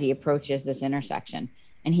as he approaches this intersection.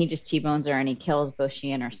 And he just T-bones her, and he kills both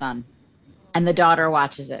she and her son. And the daughter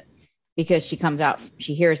watches it because she comes out,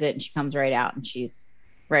 she hears it, and she comes right out, and she's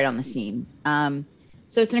right on the scene.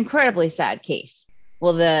 So it's an incredibly sad case.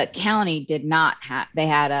 Well, the county did not have, they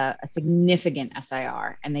had a significant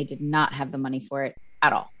SIR, and they did not have the money for it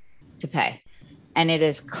at all to pay. And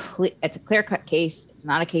it's a clear-cut case. It's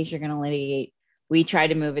not a case you're going to litigate. We tried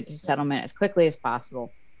to move it to settlement as quickly as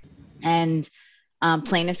possible. And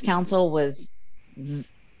plaintiff's counsel was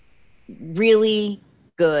really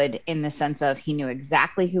good in the sense of he knew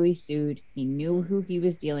exactly who he sued. He knew who he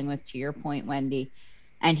was dealing with, to your point, Wendy.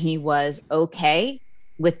 And he was okay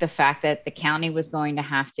with the fact that the county was going to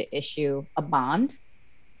have to issue a bond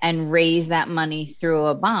and raise that money through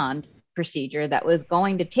a bond procedure that was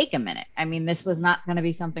going to take a minute. I mean, this was not going to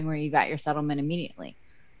be something where you got your settlement immediately.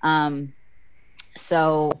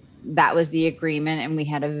 So that was the agreement, and we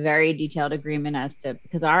had a very detailed agreement as to,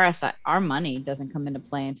 because our money doesn't come into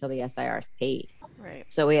play until the SIR is paid. Right.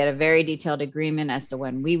 So we had a very detailed agreement as to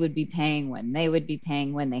when we would be paying, when they would be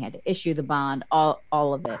paying, when they had to issue the bond, all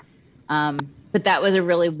of it. But that was a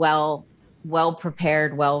really well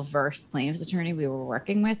prepared, well-versed plaintiff's attorney we were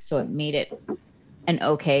working with, so it made it an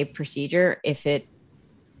okay procedure. If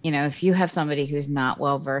you have somebody who's not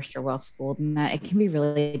well-versed or well-schooled in that, it can be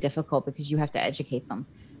really difficult because you have to educate them,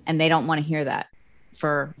 and they don't want to hear that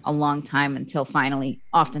for a long time until finally,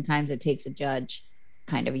 oftentimes it takes a judge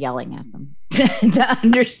kind of yelling at them to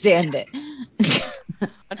understand it.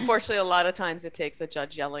 Unfortunately, a lot of times it takes a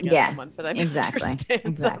judge yelling at someone for them to understand.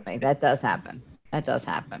 Exactly. That does happen.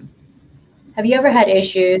 Have you ever had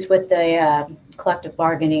issues with the collective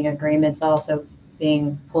bargaining agreements also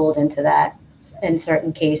being pulled into that in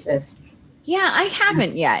certain cases? Yeah, I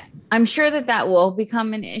haven't yet. I'm sure that will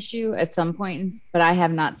become an issue at some point, but I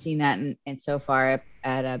have not seen that in so far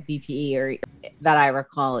at a BPE or that I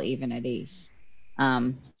recall even at ACE.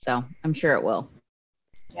 So I'm sure it will.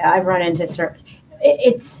 Yeah, I've run into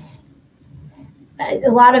it's a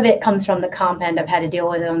lot of it comes from the comp end. I've had to deal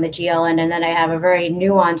with it on the GL end, and then I have a very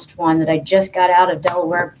nuanced one that I just got out of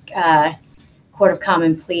Delaware Court of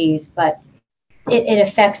Common Pleas, but it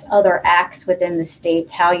affects other acts within the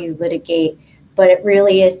states, how you litigate. But it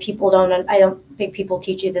really is, I don't think people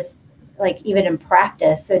teach you this, like even in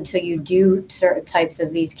practice, until you do certain types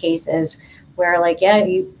of these cases where, like, yeah,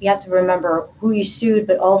 you have to remember who you sued,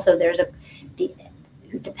 but also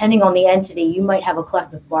depending on the entity, you might have a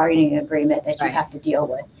collective bargaining agreement that you have to deal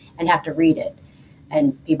with and have to read it.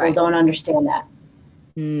 And people don't understand that.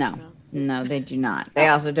 No, they do not. They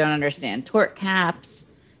also don't understand tort caps.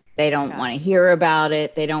 They don't want to hear about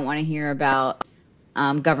it. They don't want to hear about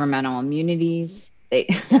governmental immunities. A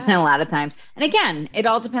lot of times. And again, it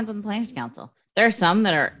all depends on the plaintiff's counsel. There are some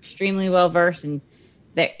that are extremely well versed, and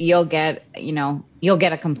that you'll get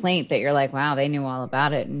a complaint that you're like, wow, they knew all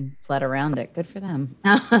about it and fled around it. Good for them.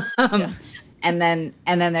 And then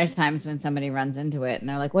there's times when somebody runs into it and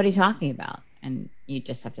they're like, what are you talking about? And you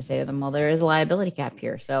just have to say to them, well, there is a liability cap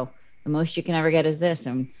here. So the most you can ever get is this,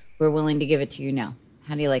 and we're willing to give it to you now.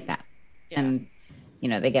 How do you like that? And,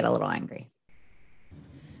 they get a little angry.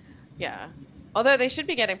 Yeah. Although they should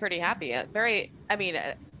be getting pretty happy.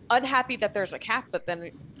 Unhappy that there's a cap, but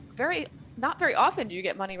then not very often do you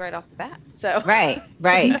get money right off the bat. So right.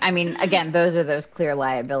 I mean, again, those are those clear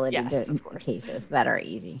liability cases that are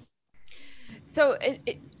easy. So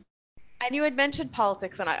and you had mentioned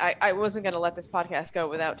politics, and I wasn't going to let this podcast go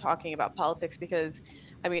without talking about politics, because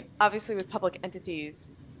I mean, obviously with public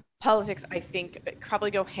entities, politics, I think,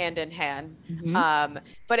 probably go hand in hand.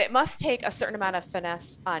 But it must take a certain amount of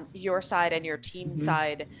finesse on your side and your team's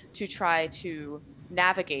side to try to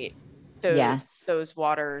navigate those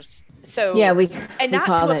waters. So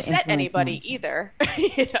not to upset anybody either.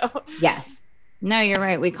 Yes. No, you're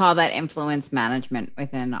right. We call that influence management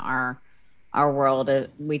within our world.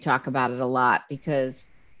 We talk about it a lot because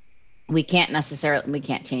we can't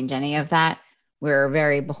change any of that. We're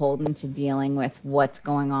very beholden to dealing with what's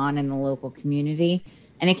going on in the local community.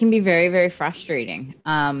 And it can be very, very frustrating.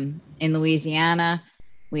 In Louisiana,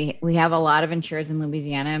 we have a lot of insureds in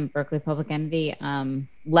Louisiana and Berkley Public Entity,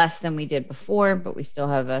 less than we did before, but we still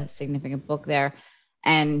have a significant book there.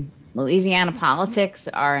 And Louisiana politics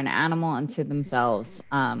are an animal unto themselves.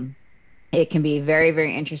 It can be very,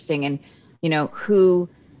 very interesting. And,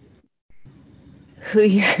 who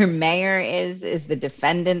your mayor is the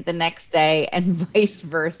defendant the next day, and vice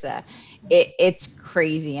versa. It's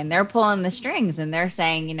crazy. And they're pulling the strings and they're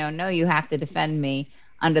saying, no, you have to defend me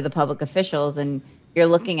under the public officials. And you're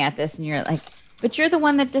looking at this and you're like, but you're the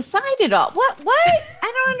one that decided all. What? I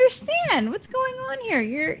don't understand. What's going on here?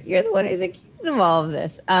 You're the one who's accused of all of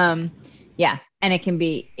this. And it can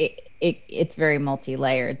be, it's very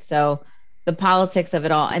multi-layered. So the politics of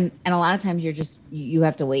it all. And a lot of times you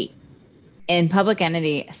have to wait. In public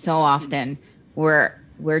entity, so often we're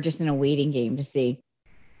just in a waiting game to see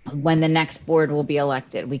when the next board will be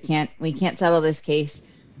elected. We can't settle this case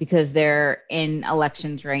because they're in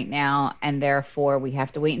elections right now, and therefore we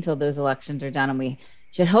have to wait until those elections are done. And we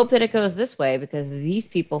should hope that it goes this way because these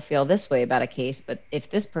people feel this way about a case. But if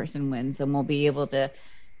this person wins, then we'll be able to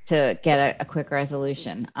get a quick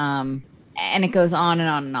resolution. And it goes on and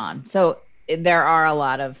on and on. So there are a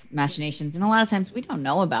lot of machinations, and a lot of times we don't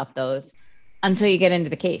know about those until you get into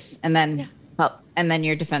the case. And then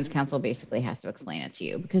your defense counsel basically has to explain it to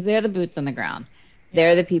you because they're the boots on the ground.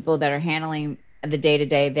 They're the people that are handling the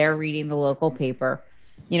day-to-day. They're reading the local paper.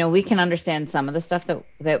 We can understand some of the stuff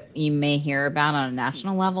that you may hear about on a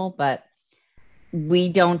national level, but we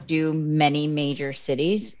don't do many major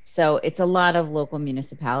cities. So it's a lot of local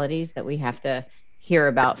municipalities that we have to hear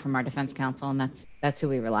about from our defense counsel. And that's who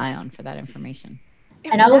we rely on for that information.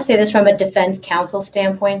 And I will say this from a defense counsel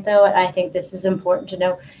standpoint, though, and I think this is important to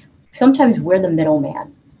know. Sometimes we're the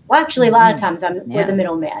middleman. Well, actually, a lot of times we're the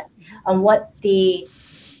middleman on what the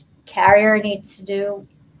carrier needs to do,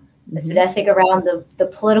 the finessing around the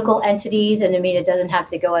political entities. And I mean, it doesn't have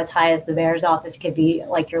to go as high as the mayor's office. It could be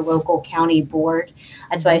like your local county board.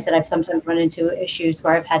 That's why I said I've sometimes run into issues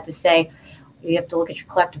where I've had to say, you have to look at your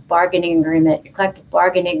collective bargaining agreement. Your collective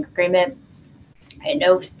bargaining agreement, I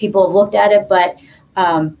know people have looked at it, but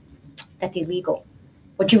that's illegal.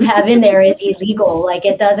 What you have in there is illegal. Like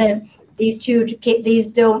it doesn't, these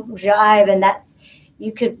don't jive, and that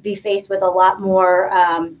you could be faced with a lot more,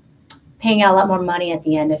 paying out a lot more money at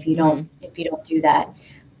the end if you don't do that.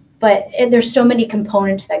 but there's so many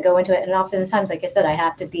components that go into it. And oftentimes, like I said, I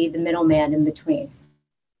have to be the middleman in between.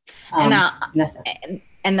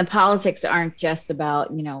 And the politics aren't just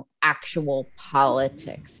about, actual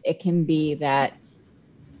politics. It can be that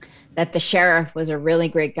the sheriff was a really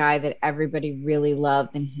great guy that everybody really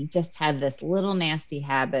loved, and he just had this little nasty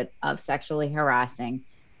habit of sexually harassing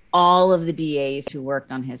all of the DAs who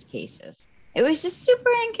worked on his cases. It was just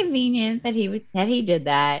super inconvenient that he did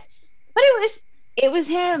that, but it was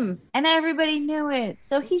him, and everybody knew it.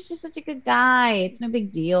 So he's just such a good guy. It's no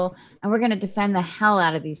big deal, and we're going to defend the hell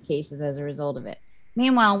out of these cases as a result of it.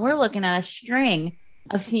 Meanwhile, we're looking at a string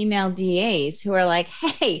of female DAs who are like,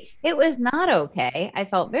 hey, it was not okay. I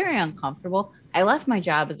felt very uncomfortable. I left my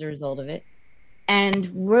job as a result of it. And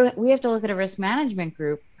we have to look at a risk management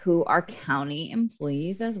group who are county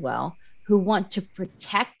employees as well, who want to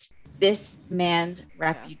protect this man's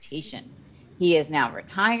reputation. He is now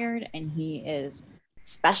retired, and he is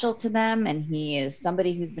special to them, and he is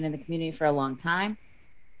somebody who's been in the community for a long time.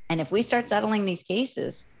 And if we start settling these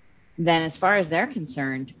cases, then as far as they're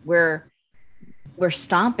concerned, we're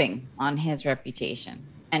stomping on his reputation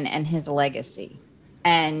and his legacy,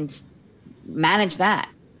 and manage that.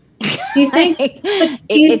 Do you think?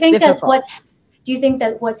 Do you think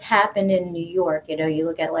that what's happened in New York? You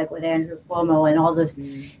look at like with Andrew Cuomo and all this,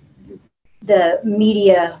 the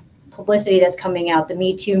media publicity that's coming out, the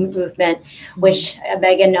Me Too movement, which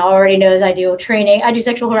Megan already knows. I do training. I do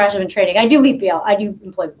sexual harassment training. I do EPL. I do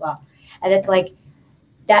employment law, and it's like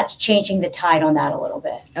that's changing the tide on that a little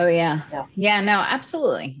bit. Oh yeah. Yeah. No,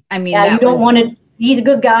 absolutely. I mean, you don't want to. He's a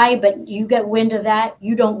good guy, but you get wind of that,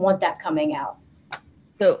 you don't want that coming out.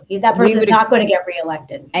 So that person's not going to get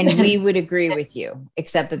reelected. And we would agree with you,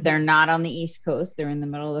 except that they're not on the East Coast. They're in the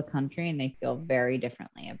middle of the country, and they feel very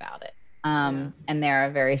differently about it. And they're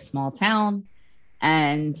a very small town,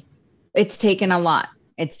 and it's taken a lot.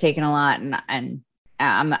 And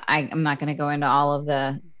I'm not going to go into all of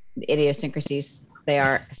the idiosyncrasies. They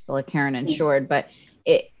are still a Karen insured, but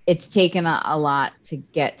it's taken a lot to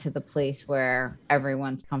get to the place where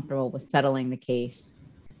everyone's comfortable with settling the case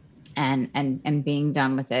and being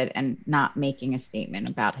done with it, and not making a statement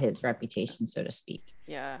about his reputation, so to speak.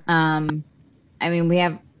 Yeah. I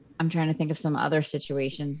mean, I'm trying to think of some other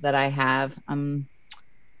situations that I have.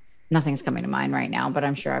 Nothing's coming to mind right now, but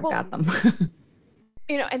I'm sure I've got them.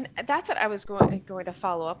 And that's what I was going to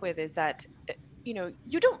follow up with, is that you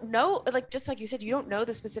don't know, like, just like you said, you don't know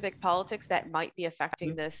the specific politics that might be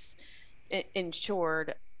affecting this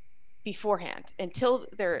insured beforehand until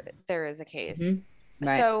there is a case.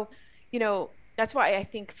 Right. So, that's why I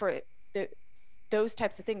think for those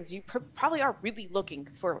types of things, you probably are really looking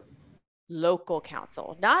for local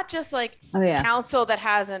counsel, not just like counsel that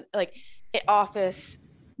has an office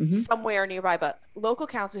somewhere nearby, but local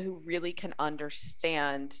counsel who really can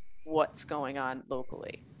understand what's going on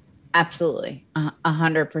locally. Absolutely.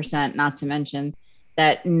 100%. Not to mention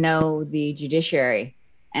that know the judiciary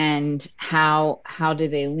and how do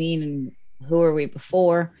they lean, and who are we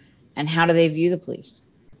before, and how do they view the police,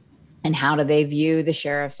 and how do they view the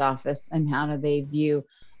sheriff's office, and how do they view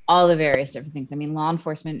all the various different things. I mean, law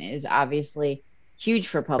enforcement is obviously huge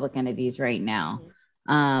for public entities right now.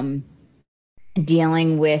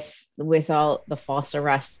 Dealing with all the false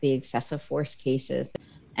arrests, the excessive force cases,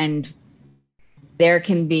 and there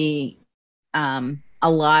can be a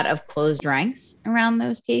lot of closed ranks around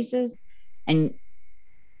those cases, and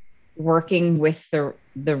working with the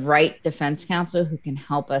right defense counsel who can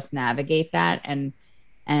help us navigate that and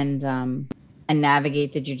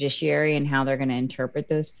navigate the judiciary and how they're going to interpret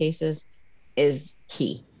those cases is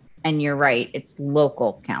key. And you're right, it's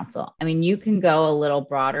local counsel. I mean, you can go a little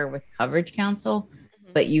broader with coverage counsel,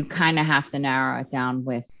 but you kind of have to narrow it down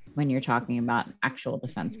when you're talking about an actual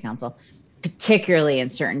defense counsel, particularly in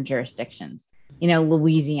certain jurisdictions.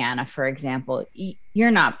 Louisiana, for example,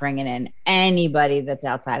 you're not bringing in anybody that's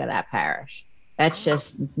outside of that parish. That's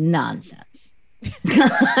just nonsense.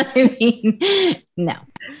 I mean, no,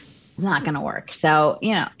 it's not going to work. So,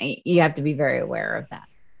 you have to be very aware of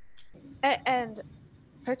that. And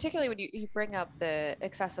particularly when you bring up the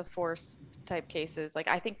excessive force type cases, like,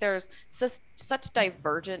 I think there's such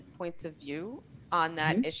divergent points of view on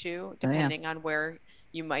that issue, depending on where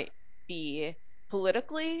you might be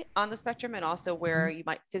politically on the spectrum, and also where you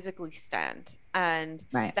might physically stand. And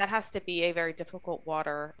that has to be a very difficult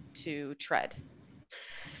water to tread.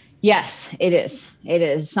 Yes, it is. It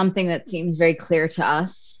is something that seems very clear to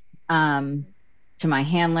us, to my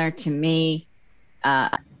handler, to me,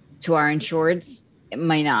 to our insureds. It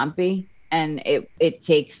might not be. And it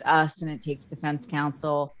takes us, and it takes defense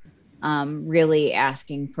counsel really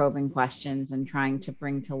asking probing questions and trying to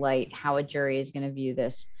bring to light how a jury is going to view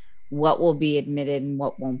this, what will be admitted and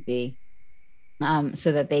what won't be,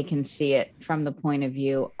 so that they can see it from the point of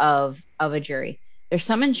view of a jury. There's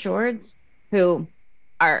some insureds who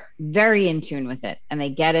are very in tune with it and they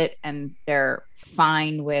get it and they're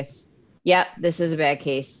fine with, yep, this is a bad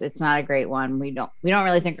case. It's not a great one. We don't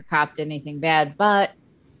really think a cop did anything bad, but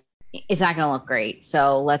it's not going to look great.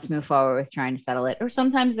 So let's move forward with trying to settle it. Or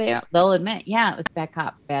sometimes they'll admit, yeah, it was bad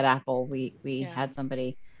cop, bad apple. We had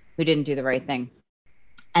somebody who didn't do the right thing.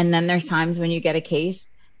 And then there's times when you get a case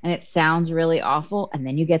and it sounds really awful, and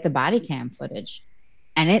then you get the body cam footage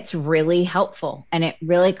and it's really helpful and it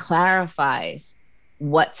really clarifies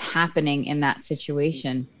what's happening in that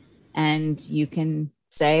situation. And you can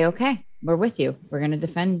say, okay, we're with you. We're going to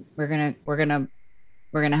defend, we're going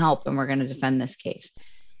to help, and we're going to defend this case.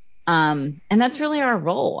 And that's really our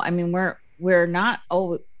role. I mean, we're not,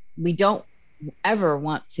 we don't ever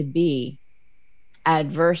want to be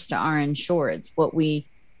adverse to our insureds. What we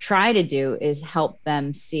try to do is help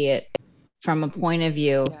them see it from a point of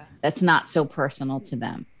view that's not so personal to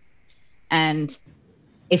them. And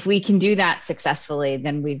if we can do that successfully,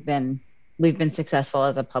 then we've been successful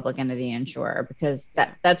as a public entity insurer, because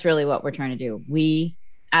that's really what we're trying to do. We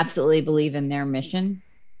absolutely believe in their mission,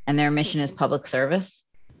 and their mission is public service.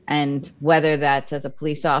 And whether that's as a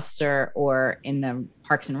police officer or in the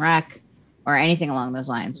Parks and Rec or anything along those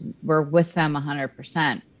lines, we're with them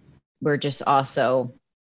 100%. We're just also,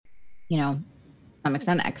 to some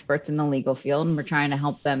extent, experts in the legal field, and we're trying to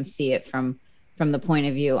help them see it from the point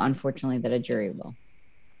of view, unfortunately, that a jury will.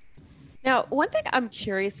 Now, one thing I'm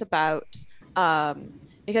curious about,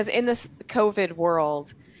 because in this COVID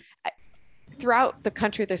world, throughout the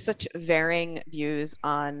country, there's such varying views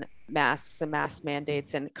on masks and mask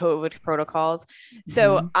mandates and COVID protocols.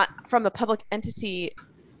 So from the public entity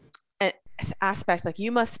aspect, like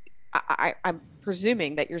you must, I'm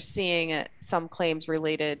presuming that you're seeing some claims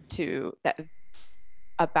related to that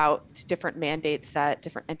about different mandates that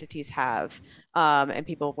different entities have, and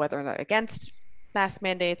people, whether or not against mask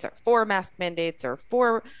mandates or for mask mandates or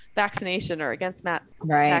for vaccination or against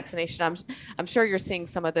vaccination. I'm sure you're seeing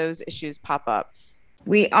some of those issues pop up.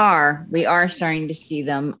 We are starting to see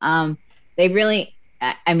them. They really,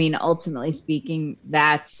 I mean, ultimately speaking,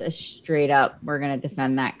 that's a straight up, we're going to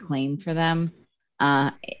defend that claim for them.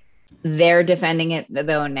 They're defending it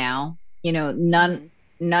though now.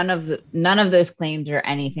 None of those claims are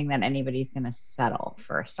anything that anybody's going to settle.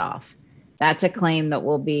 First off, that's a claim that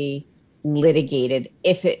will be litigated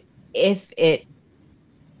if it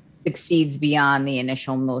succeeds beyond the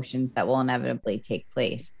initial motions that will inevitably take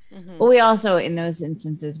place. But we also, in those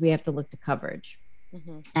instances, we have to look to coverage.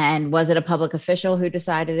 And was it a public official who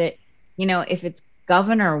decided it? If it's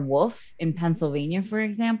Governor Wolf in Pennsylvania, for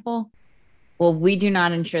example, well, we do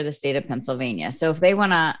not insure the state of Pennsylvania. So if they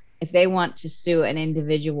want to sue an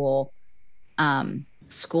individual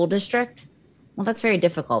school district, well, that's very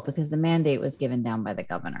difficult because the mandate was given down by the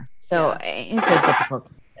governor. So it's a difficult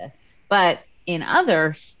case. But in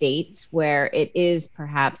other states where it is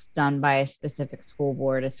perhaps done by a specific school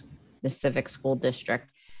board, a specific school district,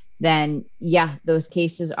 then those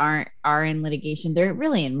cases are in litigation. They're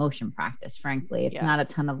really in motion practice, frankly. It's not a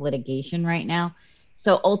ton of litigation right now.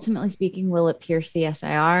 So ultimately speaking, will it pierce the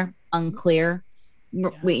SIR? Unclear.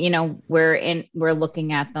 We're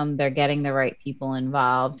looking at them. They're getting the right people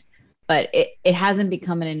involved. But it hasn't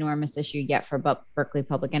become an enormous issue yet for Berkley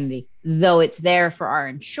Public Entity, though it's there for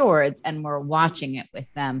our insureds, and we're watching it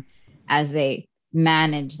with them as they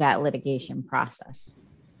manage that litigation process.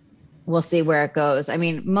 We'll see where it goes. I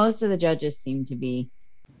mean, most of the judges seem to be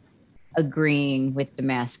agreeing with the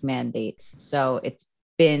mask mandates. So it's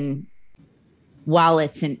been, while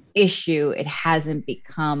it's an issue, it hasn't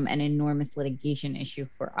become an enormous litigation issue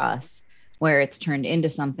for us, where it's turned into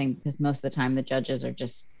something, because most of the time the judges are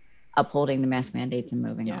just upholding the mask mandates and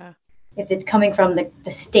moving on. If it's coming from the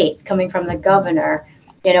states, coming from the governor,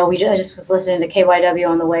 I just was listening to KYW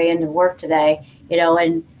on the way into work today,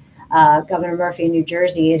 and Governor Murphy in New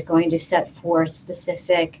Jersey is going to set forth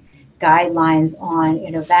specific guidelines on,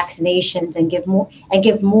 vaccinations and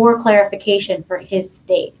give more clarification for his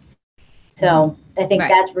state. So I think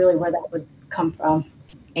that's really where that would come from.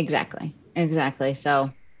 Exactly.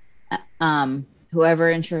 So, whoever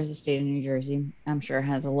insures the state of New Jersey, I'm sure,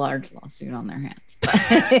 has a large lawsuit on their hands.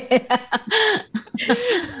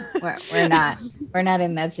 we're not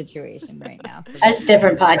in that situation right now. So that's a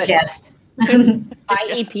different podcast.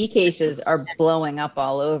 IEP cases are blowing up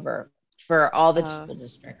all over for all the school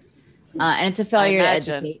districts. And it's a failure to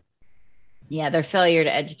educate. Yeah, their failure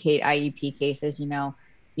to educate IEP cases.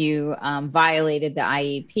 You violated the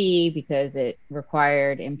IEP because it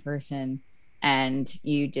required in-person, and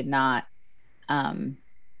you did not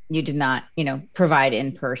you did not, provide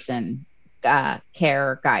in-person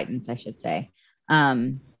care or guidance, I should say,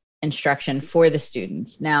 instruction for the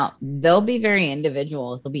students. Now, they'll be very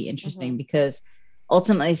individual. It'll be interesting because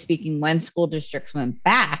ultimately speaking, when school districts went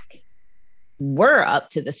back, we're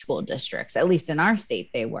up to the school districts, at least in our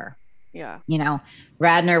state, they were. Yeah.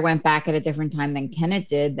 Radnor went back at a different time than Kennett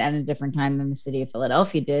did, then a different time than the city of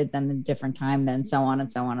Philadelphia did, then a different time, then so on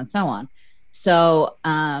and so on and so on. So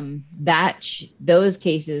those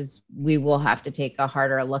cases we will have to take a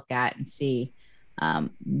harder look at and see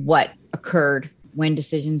what occurred, when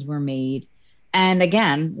decisions were made. And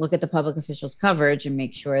again, look at the public officials coverage and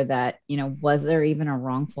make sure that, was there even a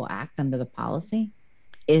wrongful act under the policy?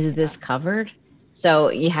 Is this covered? So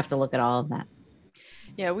you have to look at all of that.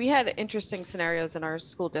 Yeah, we had interesting scenarios in our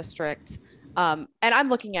school district. And I'm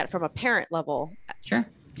looking at it from a parent level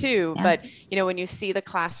too. Yeah. But, when you see the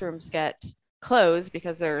classrooms get closed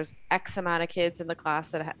because there's X amount of kids in the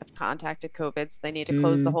class that have contacted COVID, so they need to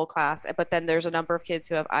close the whole class. But then there's a number of kids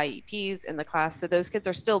who have IEPs in the class. So those kids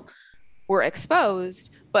were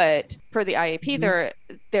exposed, but for the IEP,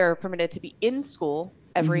 they're permitted to be in school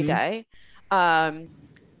every day.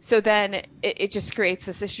 So then it just creates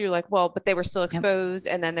this issue like, well, but they were still exposed,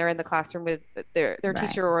 and then they're in the classroom with their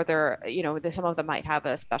teacher, or some of them might have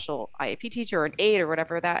a special IEP teacher or an aide or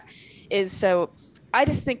whatever that is. So I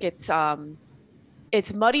just think it's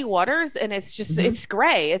muddy waters, and it's just it's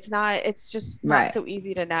gray. It's just not so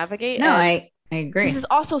easy to navigate. No, I agree. This is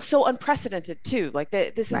also so unprecedented too. Like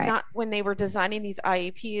this is not, when they were designing these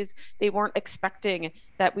IEPs, they weren't expecting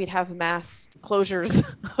that we'd have mass closures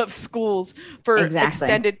of schools for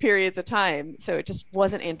extended periods of time. So it just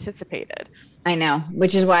wasn't anticipated. I know,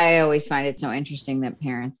 which is why I always find it so interesting that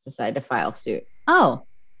parents decide to file suit. Oh,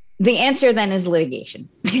 the answer then is litigation.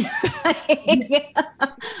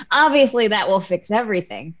 Obviously that will fix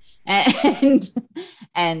everything.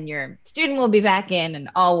 And your student will be back in and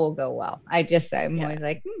all will go well. I'm always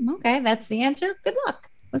like, okay, that's the answer. Good luck.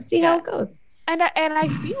 Let's see how it goes. And I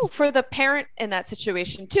feel for the parent in that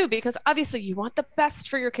situation too, because obviously you want the best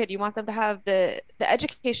for your kid. You want them to have the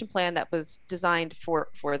education plan that was designed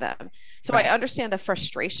for them. So I understand the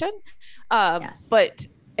frustration. But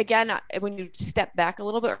again, when you step back a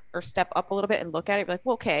little bit or step up a little bit and look at it, you're like,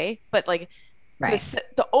 well, okay, but like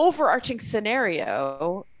the overarching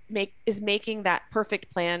scenario is making that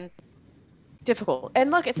perfect plan difficult.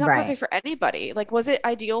 And look, it's not perfect for anybody. Like, was it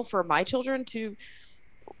ideal for my children to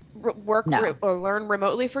work or learn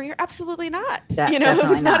remotely for a year? Absolutely not. It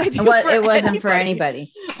was not ideal. It wasn't for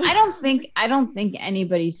anybody. I don't think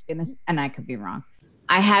anybody's gonna, and I could be wrong,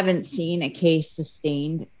 I haven't seen a case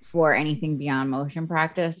sustained for anything beyond motion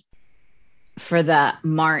practice for the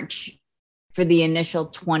initial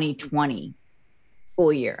 2020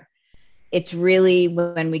 school year. It's really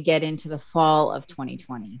when we get into the fall of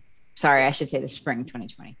 2020. Sorry, I should say the spring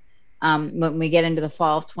 2020. When we get into the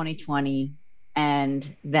fall of 2020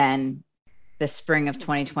 and then the spring of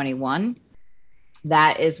 2021,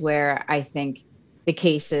 that is where I think the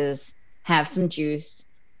cases have some juice.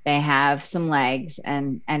 They have some legs,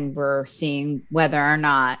 and we're seeing whether or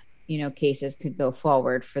not, cases could go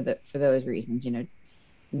forward for those reasons.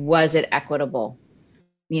 Was it equitable?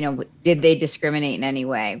 Did they discriminate in any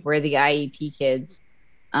way? Were the IEP kids,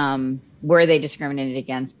 were they discriminated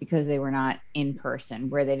against because they were not in person?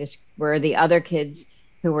 Were the other kids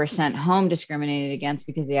who were sent home discriminated against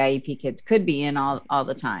because the IEP kids could be in all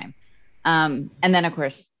the time? And then of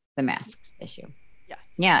course the masks issue.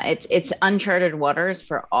 Yes. Yeah, it's uncharted waters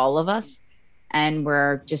for all of us, and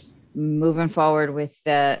we're just moving forward with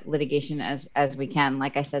the litigation as we can.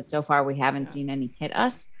 Like I said, so far we haven't seen any hit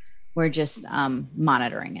us. We're just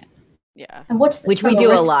monitoring it. Yeah. And which we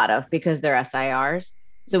do a lot of, because they're SIRs.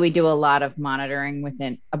 So we do a lot of monitoring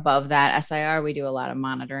above that SIR. We do a lot of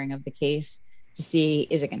monitoring of the case to see,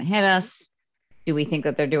 is it going to hit us? Do we think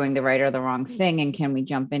that they're doing the right or the wrong thing? And can we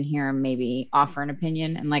jump in here and maybe offer an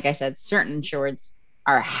opinion? And like I said, certain insureds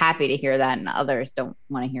are happy to hear that, and others don't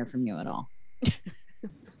want to hear from you at all.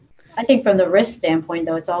 I think from the risk standpoint,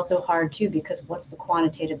 though, it's also hard too, because what's the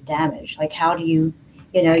quantitative damage? Like, how do you,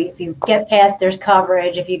 if you get past there's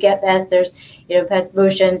coverage, if you get past there's, past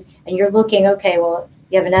motions, and you're looking, okay, well,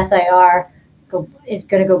 you have an SIR is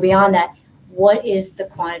going to go beyond that. What is the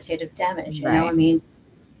quantitative damage? You know, I mean,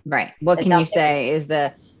 right. What can you say is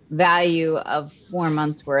the value of 4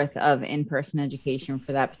 months worth of in-person education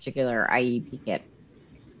for that particular IEP kid?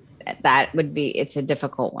 That would be, it's a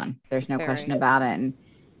difficult one. There's no question about it.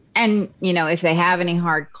 And, if they have any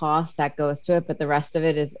hard costs, that goes to it. But the rest of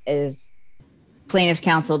it is plaintiff's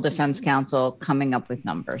counsel, defense counsel coming up with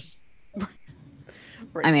numbers.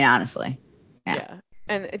 Right. I mean, honestly. Yeah.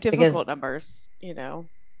 And difficult numbers,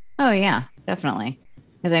 Oh yeah, definitely.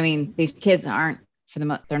 Because I mean, these kids aren't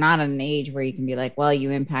they're not at an age where you can be like, well,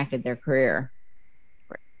 you impacted their career.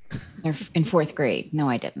 They're in fourth grade. No,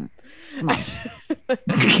 I didn't. Come on.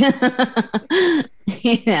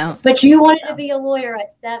 But you wanted to be a lawyer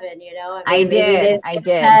at 7, I did. I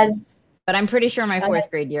did. Had, but I'm pretty sure my fourth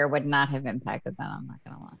grade year would not have impacted that. I'm not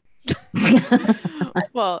going to lie.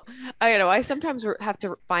 Well, I sometimes have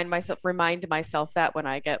to remind myself that when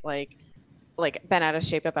I get like bent out of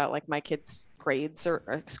shape about like my kids' grades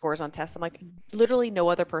or scores on tests. I'm like, literally no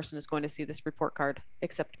other person is going to see this report card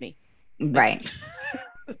except me. Right.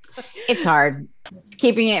 It's hard.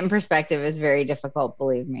 Keeping it in perspective is very difficult,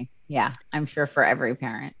 believe me. Yeah, I'm sure for every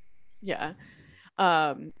parent. Yeah.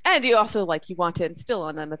 And you also you want to instill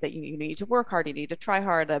on them that you need to work hard, you need to try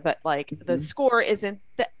hard, but like the score isn't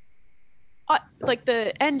the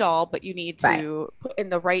end all, but you need to put in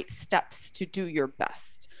the right steps to do your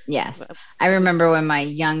best. Yes. I remember when my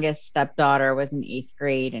youngest stepdaughter was in 8th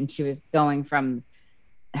grade and she was going from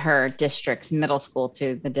her district's middle school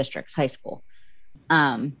to the district's high school.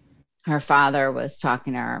 Her father was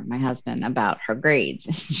talking to my husband about her grades.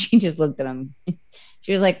 She just looked at him.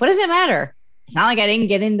 She was like, what does it matter? It's not like I didn't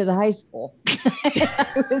get into the high school. He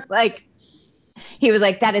was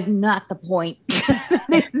like, that is not the point.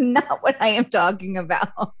 That's not what I am talking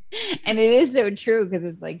about. And it is so true because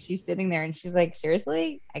it's like she's sitting there and she's like,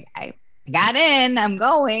 seriously? I got in. I'm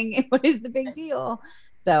going. What is the big deal?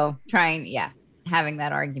 So having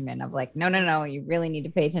that argument of like, no, you really need to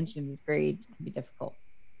pay attention to these grades can be difficult.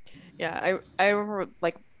 Yeah, I remember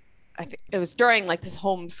I think it was during this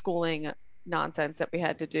homeschooling nonsense that we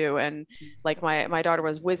had to do, and my daughter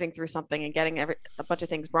was whizzing through something and getting a bunch of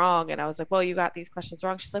things wrong, and I was like, well, you got these questions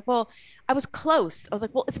wrong. She's like, well, I was close. I was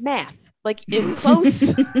like, well, it's math.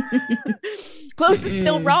 Close close is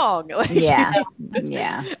still wrong. Yeah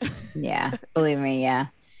believe me.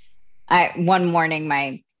 One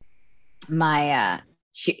morning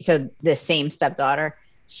so the same stepdaughter,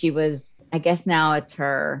 she was, I guess now it's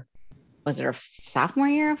her sophomore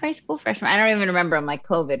year of high school, freshman? I don't even remember. I'm like,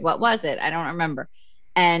 COVID. What was it? I don't remember.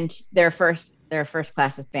 And their first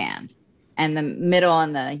class is band. And the middle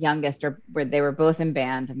and the youngest they were both in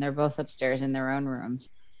band and they're both upstairs in their own rooms.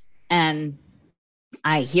 And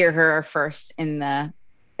I hear her first in the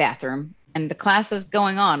bathroom and the class is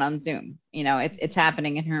going on Zoom. It's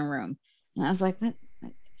happening in her room. And I was like, what?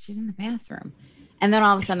 She's in the bathroom. And then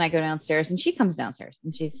all of a sudden I go downstairs and she comes downstairs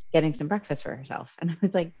and she's getting some breakfast for herself. And I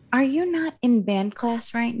was like, are you not in band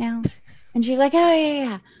class right now? And she's like, oh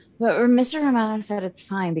yeah. But Mr. Romano said it's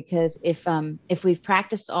fine because if we've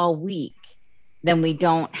practiced all week, then we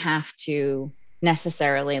don't have to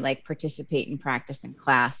necessarily participate in practice in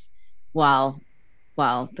class while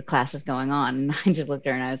the class is going on. And I just looked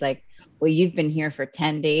at her and I was like, well, you've been here for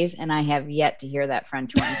 10 days and I have yet to hear that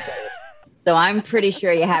French one played. So I'm pretty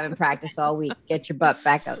sure you haven't practiced all week. Get your butt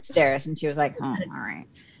back upstairs. And she was like, oh, all right.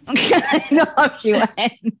 Off she went.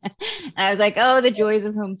 And I was like, oh, the joys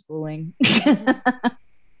of homeschooling.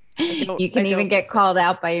 You can even get called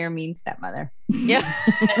out by your mean stepmother. Yeah.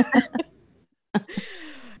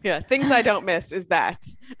 Yeah. Things I don't miss is that.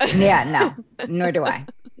 Yeah, no, nor do I.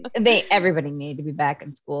 Everybody need to be back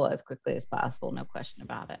in school as quickly as possible. No question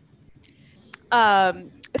about it.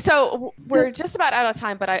 So we're just about out of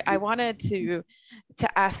time, but I wanted to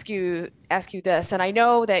ask you this. And I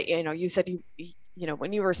know that, you said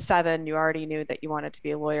when you were 7, you already knew that you wanted to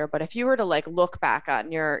be a lawyer, but if you were to look back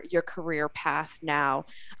on your career path now,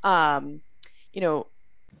 1,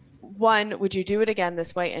 would you do it again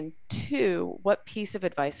this way? And 2, what piece of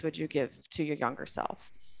advice would you give to your younger self?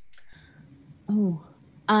 Oh,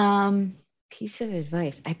 piece of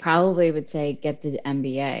advice. I probably would say get the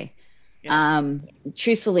MBA. Yeah.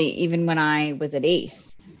 Truthfully, even when I was at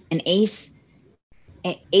ACE, and ACE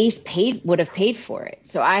would have paid for it.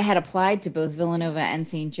 So I had applied to both Villanova and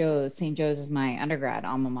St. Joe's. St. Joe's is my undergrad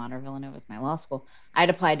alma mater. Villanova is my law school.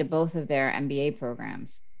 I'd applied to both of their MBA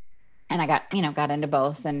programs, and I got into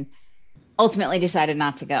both, and ultimately decided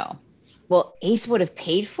not to go. Well, ACE would have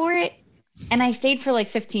paid for it, and I stayed for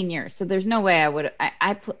 15 years. So there's no way I would.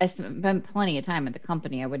 I spent plenty of time at the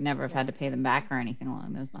company. I would never have had to pay them back or anything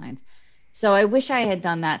along those lines. So I wish I had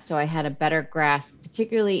done that so I had a better grasp,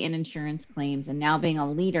 particularly in insurance claims. And now being a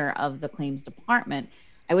leader of the claims department,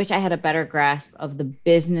 I wish I had a better grasp of the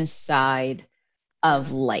business side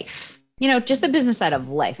of life. Just the business side of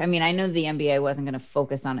life. I mean, I know the MBA wasn't going to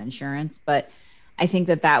focus on insurance, but I think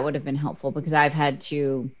that would have been helpful because I've had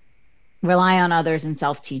to rely on others and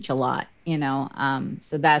self-teach a lot, So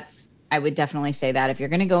I would definitely say that if you're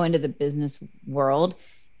going to go into the business world,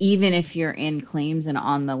 even if you're in claims and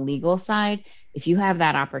on the legal side, if you have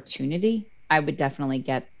that opportunity, I would definitely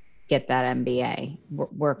get get that MBA,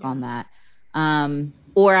 work on that.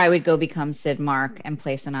 Or I would go become Sid Mark and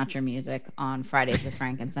play Sinatra music on Fridays with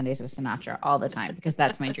Frank and Sundays with Sinatra all the time, because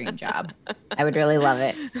that's my dream job. I would really love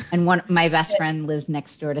it. And my best friend lives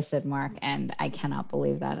next door to Sid Mark, and I cannot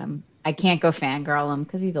believe that. I can't go fangirl him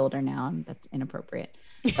because he's older now, and that's inappropriate.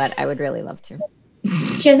 But I would really love to.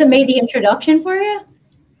 She hasn't made the introduction for you?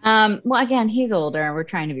 Well, again, he's older, and we're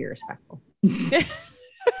trying to be respectful.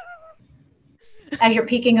 As you're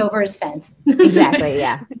peeking over his fence. Exactly.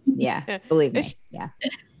 Yeah. Believe me. Yeah.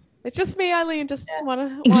 It's just me, Eileen. Just want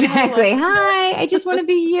to. Exactly. Hi. I just want to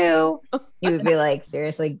be you. He would be like,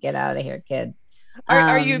 seriously, get out of here, kid.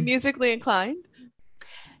 Are you musically inclined?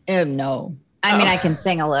 No. I mean, I can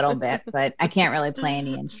sing a little bit, but I can't really play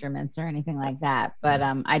any instruments or anything like that. But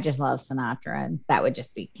I just love Sinatra, and that would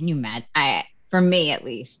just be. Can you imagine? For me, at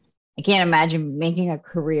least. I can't imagine making a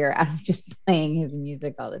career out of just playing his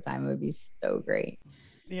music all the time. It would be so great.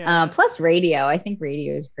 Yeah. Plus radio. I think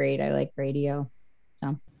radio is great. I like radio.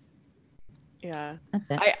 So yeah. That's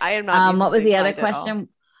it. I am not. What was the other question?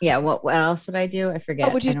 Yeah. What else would I do? I forget.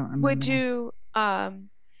 Oh, I don't remember. Would you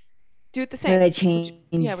do it the same? Would I change?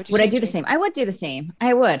 Would I do the same? I would do the same.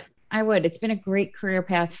 I would. It's been a great career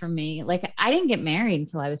path for me. Like, I didn't get married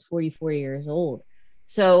until I was 44 years old.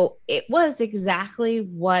 So it was exactly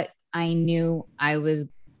what I knew I was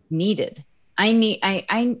needed.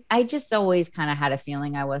 I just always kind of had a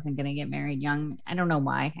feeling I wasn't going to get married young. I don't know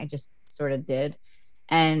why. I just sort of did.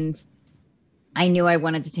 And I knew I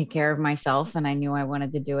wanted to take care of myself, and I knew I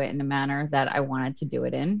wanted to do it in a manner that I wanted to do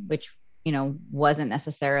it in, which, wasn't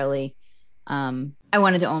necessarily, I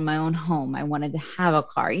wanted to own my own home. I wanted to have a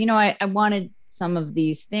car. I wanted some of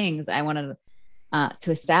these things. I wanted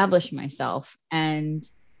to establish myself, and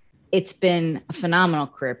it's been a phenomenal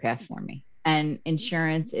career path for me. And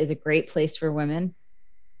insurance is a great place for women.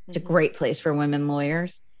 It's a great place for women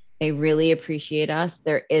lawyers. They really appreciate us.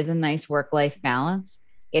 There is a nice work-life balance.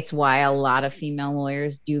 It's why a lot of female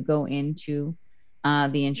lawyers do go into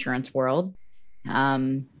the insurance world.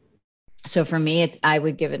 So for me, I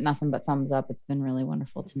would give it nothing but thumbs up. It's been really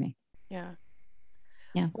wonderful to me. Yeah.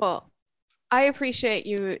 Well, I appreciate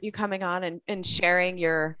you coming on and sharing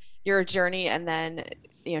your journey, and then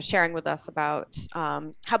sharing with us about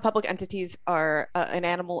how public entities are an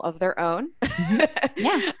animal of their own.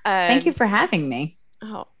 Yeah. Thank you for having me.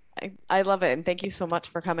 Oh, I love it, and thank you so much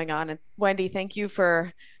for coming on. And Wendy, thank you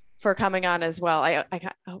for coming on as well. I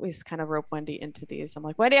always kind of rope Wendy into these. I'm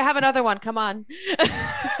like, Wendy, I have another one. Come on.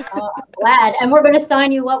 Oh, I'm glad, and we're going to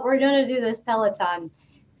sign you up. We're going to do this Peloton,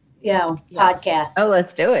 podcast. Oh,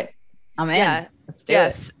 let's do it. I'm in. Yeah. Let's do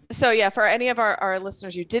it. So for any of our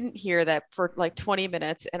listeners who didn't hear that, for like 20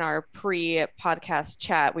 minutes in our pre-podcast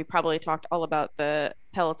chat, we probably talked all about the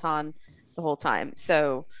Peloton the whole time.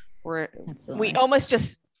 So we almost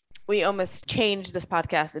changed this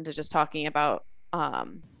podcast into just talking about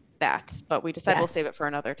that, but we decided we'll save it for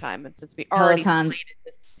another time. And since we already slated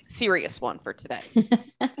this serious one for today,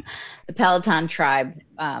 the Peloton Tribe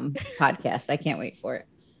podcast, I can't wait for it.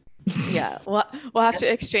 Yeah, we'll have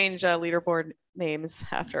to exchange leaderboard names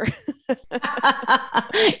after.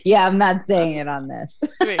 Yeah, I'm not saying it on this.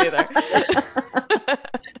 Me either.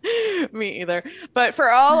 Me either. But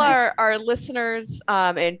for all our listeners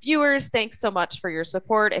and viewers, thanks so much for your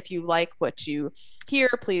support. If you like what you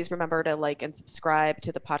hear, please remember to like and subscribe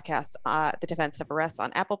to the podcast, The Defense Never Rests,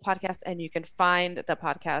 on Apple Podcasts, and you can find the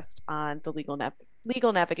podcast on the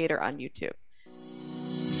Legal Navigator on YouTube.